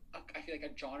took I feel like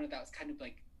a genre that was kind of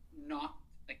like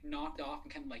knocked off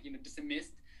and kind of like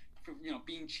dismissed for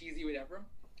being cheesy, whatever.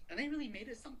 And they really made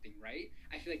it something, right?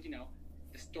 I feel like,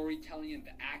 the storytelling and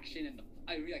the action and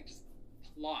I really like just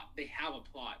plot. They have a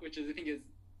plot, which I think is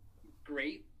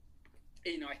great.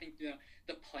 I think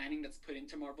the planning that's put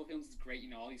into Marvel films is great.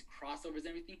 All these crossovers and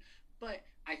everything. But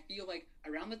I feel like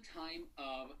around the time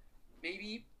of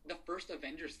maybe the first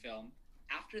Avengers film,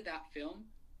 after that film,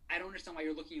 I don't understand why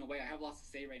you're looking away. I have lots to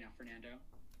say right now, Fernando.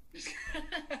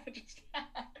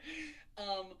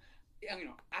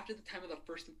 After the time of the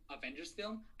first Avengers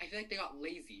film, I feel like they got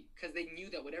lazy because they knew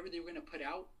that whatever they were going to put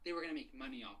out, they were going to make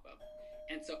money off of.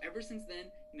 And so ever since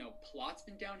then, plot's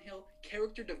been downhill.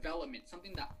 Character development,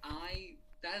 something that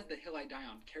is the hill I die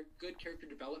on. Good character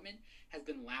development has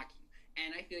been lacking.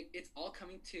 And I feel like it's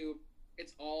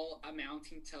all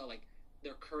amounting to like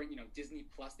their current, Disney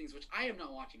Plus things, which I am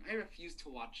not watching. I refuse to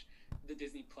watch the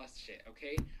Disney Plus shit,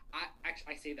 okay?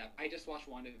 I say that. I just watched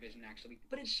WandaVision actually,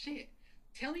 but it's shit.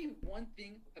 Tell me one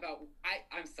thing about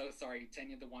I'm so sorry to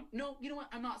any of the one. No, you know what?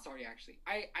 I'm not sorry actually.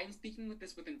 I'm speaking with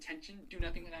this with intention. Do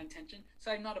nothing without intention.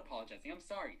 So I'm not apologizing. I'm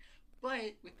sorry.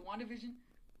 But with WandaVision,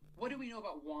 what do we know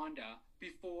about Wanda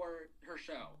before her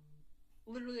show?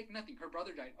 Literally like nothing. Her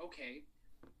brother died. Okay.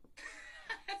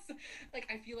 Like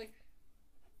I feel like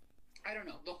I don't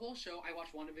know. The whole show I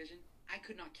watched WandaVision, I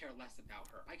could not care less about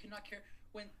her. I could not care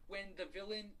when the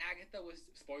villain Agatha was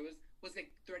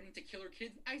like threatening to kill her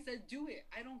kids. I said, do it.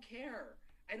 I don't care.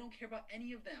 I don't care about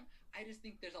any of them. I just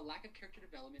think there's a lack of character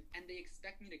development, and they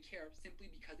expect me to care simply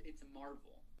because it's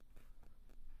Marvel.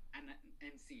 And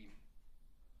scene.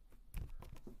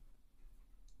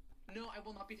 No, I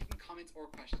will not be taking comments or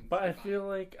questions. But I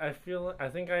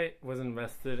think I was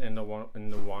invested in the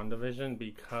WandaVision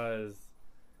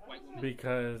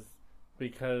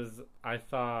because I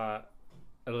thought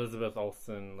Elizabeth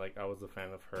Olsen, like I was a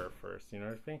fan of her first, you know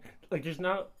what I mean? Like there's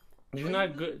not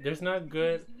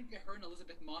good.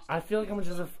 I feel like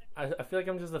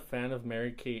I'm just a fan of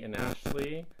Mary-Kate and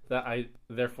Ashley, that I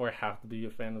therefore have to be a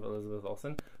fan of Elizabeth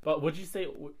Olsen. But would you say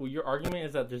your argument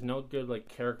is that there's no good like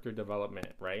character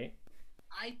development, right?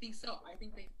 I think so. I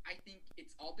think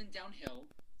it's all been downhill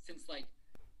since like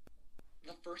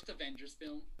the first Avengers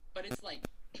film, but it's like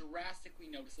drastically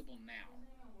noticeable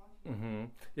now. Mm-hmm.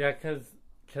 Yeah, because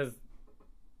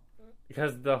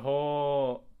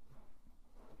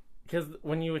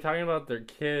when you were talking about their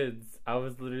kids, I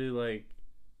was literally like,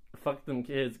 fuck them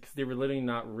kids, because they were literally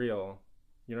not real.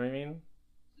 You know what I mean?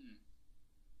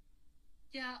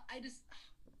 Yeah,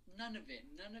 none of it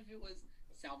was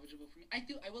salvageable for me.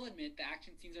 I will admit the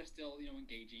action scenes are still,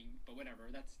 engaging, but whatever.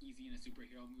 That's easy in a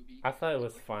superhero movie. I thought it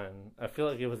was fun. I feel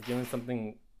like it was giving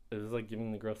something it's like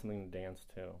giving the girl something to dance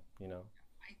to, you know.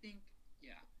 I think,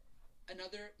 yeah.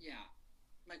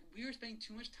 Like we are spending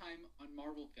too much time on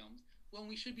Marvel films when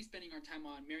we should be spending our time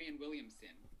on Marianne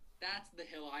Williamson. That's the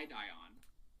hill I die on.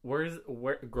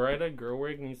 Where Greta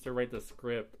Gerwig needs to write the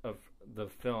script of the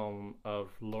film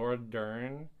of Laura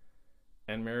Dern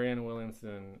and Marianne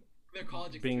Williamson Their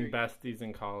college being experience. besties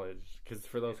in college. Because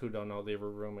for those who don't know, they were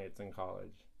roommates in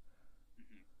college.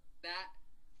 That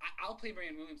I'll play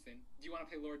Marianne Williamson. Do you want to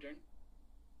play Laura Dern?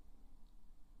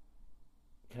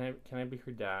 Can I be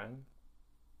her dad?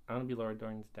 I want to be Laura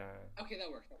Dern's dad. Okay,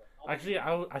 that works. Actually,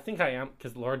 I think I am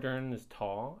because Laura Dern is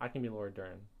tall. I can be Laura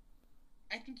Dern.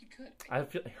 I think you could. I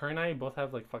feel her and I both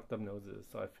have like fucked up noses,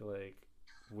 so I feel like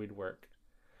we'd work.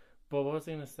 But what was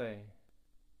I gonna say?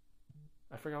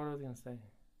 I forgot what I was gonna say.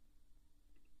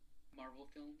 Marvel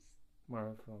films.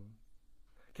 Marvel films.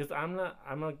 Because I'm a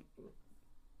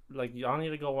like y'all need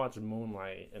to go watch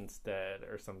Moonlight instead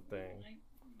or something.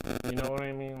 You know what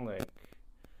I mean? Like,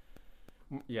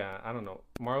 yeah, I don't know.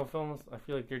 Marvel films, I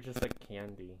feel like they're just like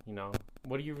candy. You know,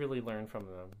 what do you really learn from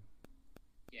them?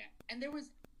 Yeah, and there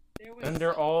was. And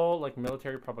they're all like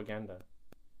military propaganda.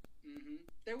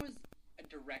 There was a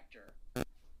director.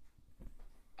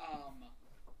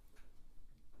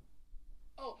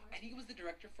 Oh, I think it was the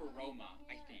director for Roma.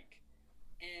 I think,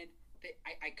 and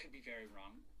I could be very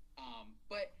wrong.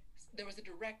 But there was a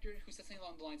director who said something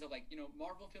along the lines of like,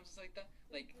 Marvel films and stuff like that.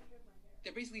 Like,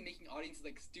 they're basically making audiences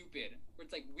like stupid. Where it's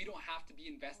like we don't have to be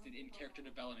invested in character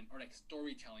development or like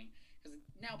storytelling because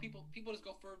now people just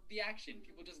go for the action.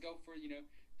 People just go for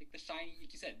like the shiny,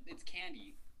 like you said, it's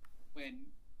candy. When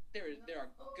there are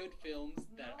good films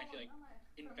that I feel like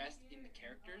invest in the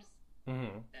characters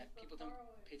that people don't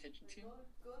pay attention to,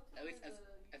 at least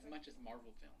as much as Marvel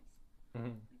films.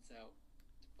 And so,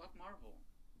 fuck Marvel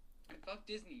and fuck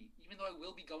Disney. Even though I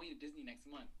will be going to Disney next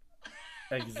month.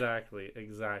 Exactly.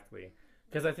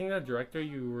 Because I think the director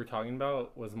you were talking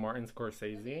about was Martin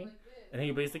Scorsese, and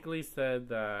he basically said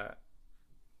that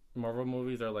Marvel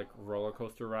movies are like roller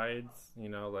coaster rides,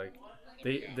 like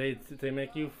they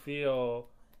make you feel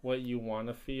what you want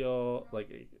to feel,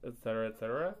 like etc.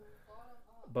 etc.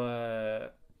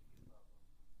 But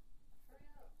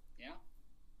yeah,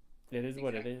 it is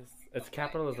what it is. It's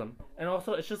capitalism, and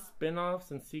also it's just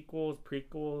spin-offs and sequels,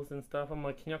 prequels, and stuff. I'm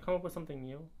like, can y'all come up with something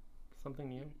new?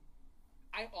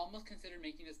 I almost considered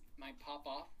making this my pop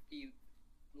off the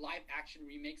live action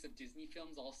remakes of Disney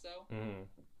films also.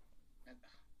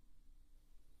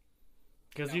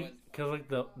 Because like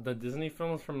the Disney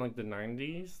films from like the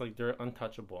 90s, like they're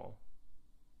untouchable.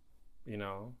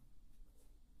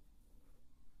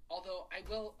 Although I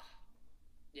will,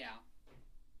 yeah.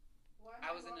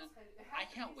 I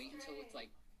can't wait until it's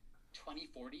like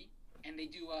 2040 and they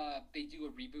do a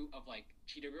reboot of like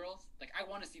Cheetah Girls. Like I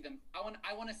want to see them. I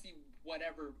want to see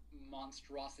whatever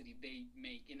monstrosity they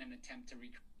make in an attempt to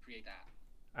recreate that.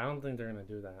 I don't think they're gonna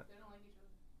do that. They don't like each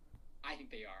other. I think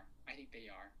they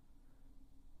are.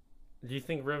 Do you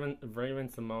think Raven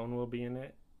Simone will be in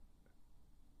it?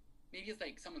 Maybe it's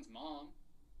like someone's mom.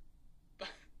 But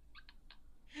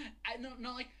I don't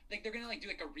not like they're gonna like do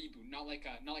like a reboot, not like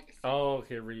a sequel. Oh,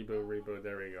 okay, reboot.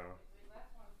 There we go.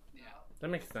 Yeah, that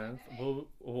makes sense.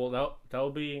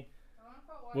 That'll be.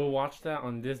 We'll watch that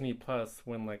on Disney Plus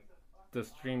when like the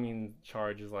streaming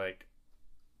charge is like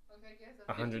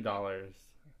 $100.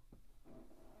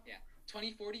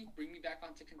 2040, bring me back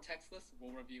onto Contextless.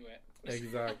 We'll review it.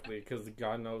 Exactly, because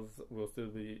God knows I'll still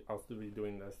be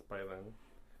doing this by then.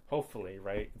 Hopefully,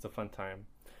 right? It's a fun time.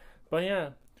 But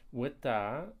yeah, with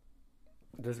that,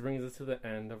 this brings us to the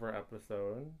end of our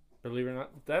episode. Believe it or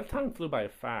not, that time flew by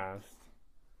fast.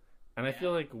 And I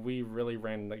feel like we really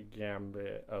ran the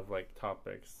gambit of like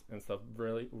topics and stuff.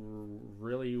 Really,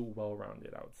 really well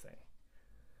rounded, I would say.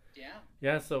 Yeah.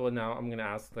 Yeah. So now I'm gonna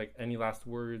ask like any last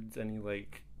words,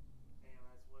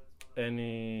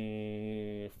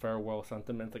 any farewell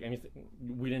sentiments, like anything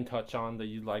we didn't touch on that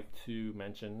you'd like to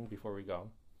mention before we go.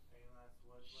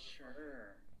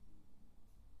 Sure.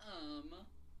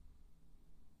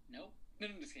 Nope. No,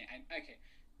 I'm just kidding. Okay.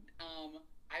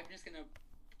 I'm just gonna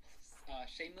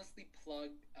shamelessly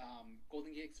plug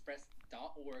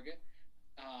GoldenGateExpress.org.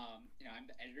 I'm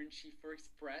the editor-in-chief for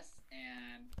Express,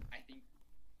 and I think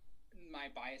my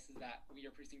bias is that we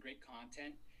are producing great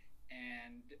content,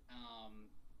 and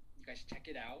you guys should check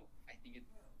it out. I think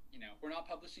it's, we're not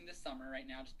publishing this summer right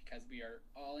now just because we are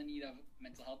all in need of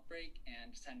mental health break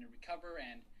and just trying to recover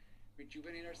and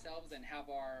rejuvenate ourselves and have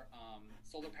our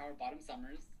solar-powered bottom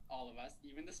summers, all of us,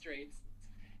 even the straights.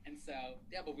 And so,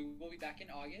 yeah, but we will be back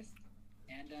in August.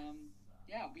 And,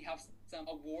 we have some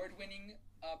award-winning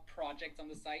projects on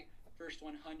the site. First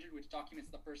 100, which documents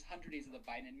the first 100 days of the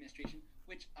Biden administration,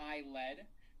 which I led,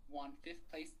 won 5th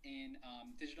place in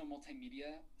digital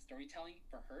multimedia storytelling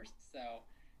for Hearst. So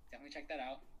definitely check that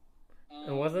out.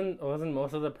 And wasn't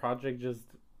most of the project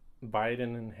just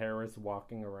Biden and Harris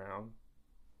walking around?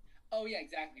 Oh yeah,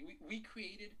 exactly. We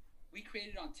created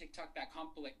on TikTok that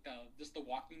just the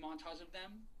walking montage of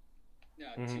them.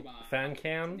 Fan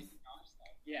cams.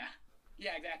 Yeah,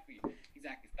 exactly.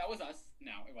 That was us.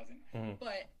 No, it wasn't.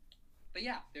 But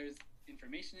yeah, there's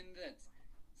information in that's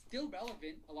still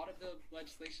relevant. A lot of the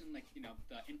legislation, like the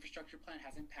infrastructure plan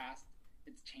hasn't passed.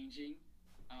 It's changing.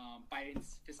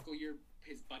 Biden's fiscal year,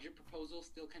 his budget proposal,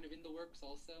 still kind of in the works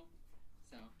also.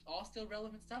 So all still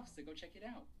relevant stuff. So go check it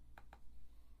out.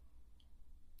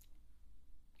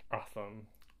 Awesome.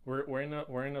 We're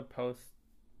in a post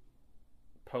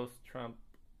Trump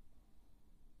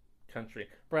country,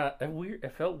 bruh.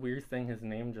 It felt weird saying his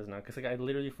name just now because I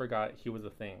literally forgot he was a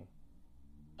thing.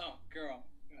 Oh, girl,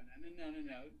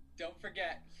 no! Don't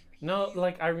forget. No,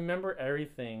 I remember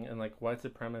everything and white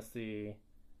supremacy,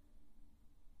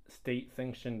 state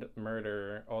sanctioned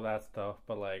murder, all that stuff.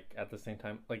 But at the same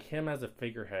time, him as a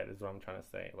figurehead is what I'm trying to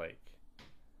say.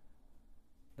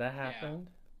 That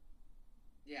happened.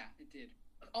 Yeah, it did.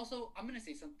 Also, I'm gonna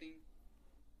say something.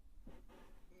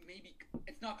 Maybe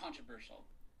it's not controversial,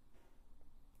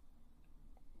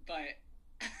 but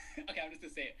okay, I'm just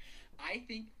gonna say it. I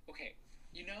think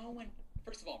when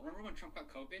first of all, remember when Trump got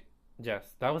COVID?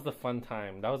 Yes, that was a fun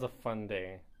time. That was a fun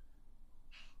day.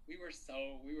 We were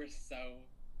so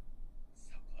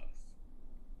close.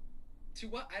 To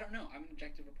what? I don't know. I'm an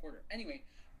objective reporter. Anyway,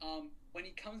 when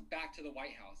he comes back to the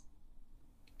White House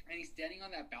and he's standing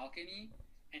on that balcony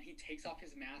and he takes off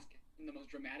his mask in the most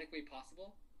dramatic way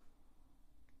possible,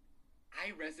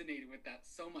 I resonated with that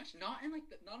so much. Not in an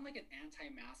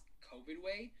anti-mask COVID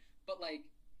way, but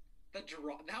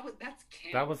that's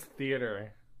camp. That was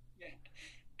theater. Yeah,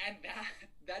 and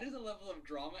that is a level of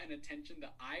drama and attention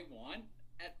that I want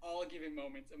at all given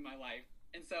moments in my life.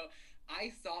 And so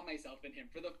I saw myself in him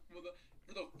for the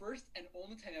first and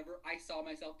only time ever. I saw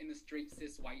myself in the straight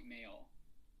cis white male.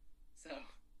 So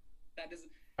that is.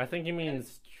 I think you mean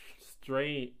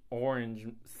straight orange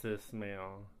cis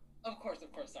male. Of course.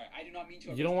 Sorry, I do not mean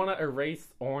to. You don't want to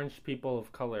erase orange people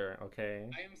of color, okay?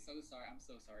 I am so sorry. I'm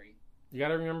so sorry. You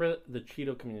gotta remember the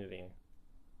Cheeto community.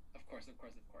 Of course.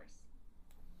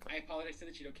 I apologize to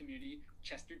the Cheeto community.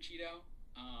 Chester Cheeto,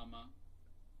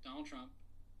 Donald Trump.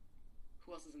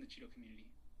 Who else is in the Cheeto community?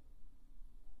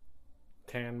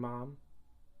 Tan Mom.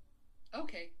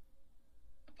 Okay.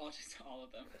 Apologize to all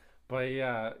of them. But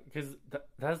yeah, because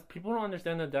that's people don't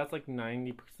understand that's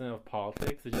 90% of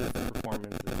politics. It's just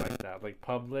performances like that,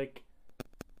 public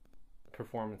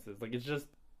performances. It's just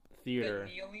theater.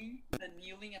 The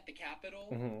kneeling at the Capitol.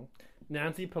 Mm-hmm.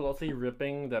 Nancy Pelosi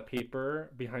ripping the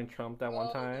paper behind Trump that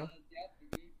one time.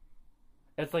 Yeah.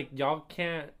 It's y'all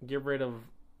can't get rid of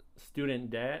student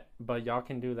debt, but y'all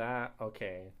can do that.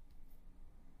 Okay.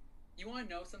 You want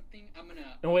to know something? I'm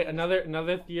gonna. No wait,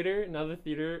 another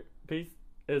theater piece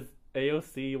is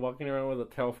AOC walking around with a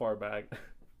Telfar bag.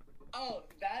 Oh,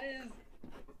 that is.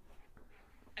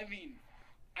 I mean,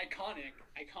 iconic.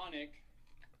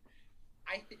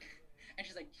 I think, and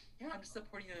she's like, "Yeah, I'm just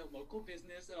supporting a local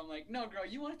business," and I'm like, "No, girl,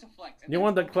 you want it to flex. And you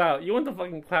want the clout. You want the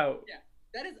fucking clout." Yeah,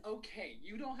 that is okay.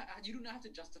 You do not have to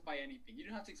justify anything. You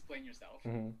don't have to explain yourself.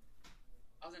 Mm-hmm.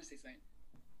 I was gonna say something.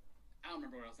 I don't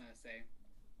remember what I was gonna say.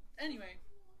 Anyway.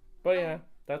 But yeah,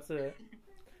 that's it.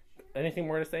 Anything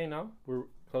more to say? No, we're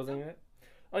closing it.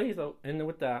 Okay, so and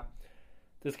with that,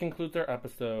 this concludes our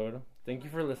episode. Thank you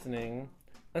for listening.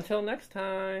 Until next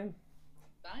time.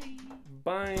 Bye.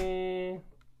 Bye.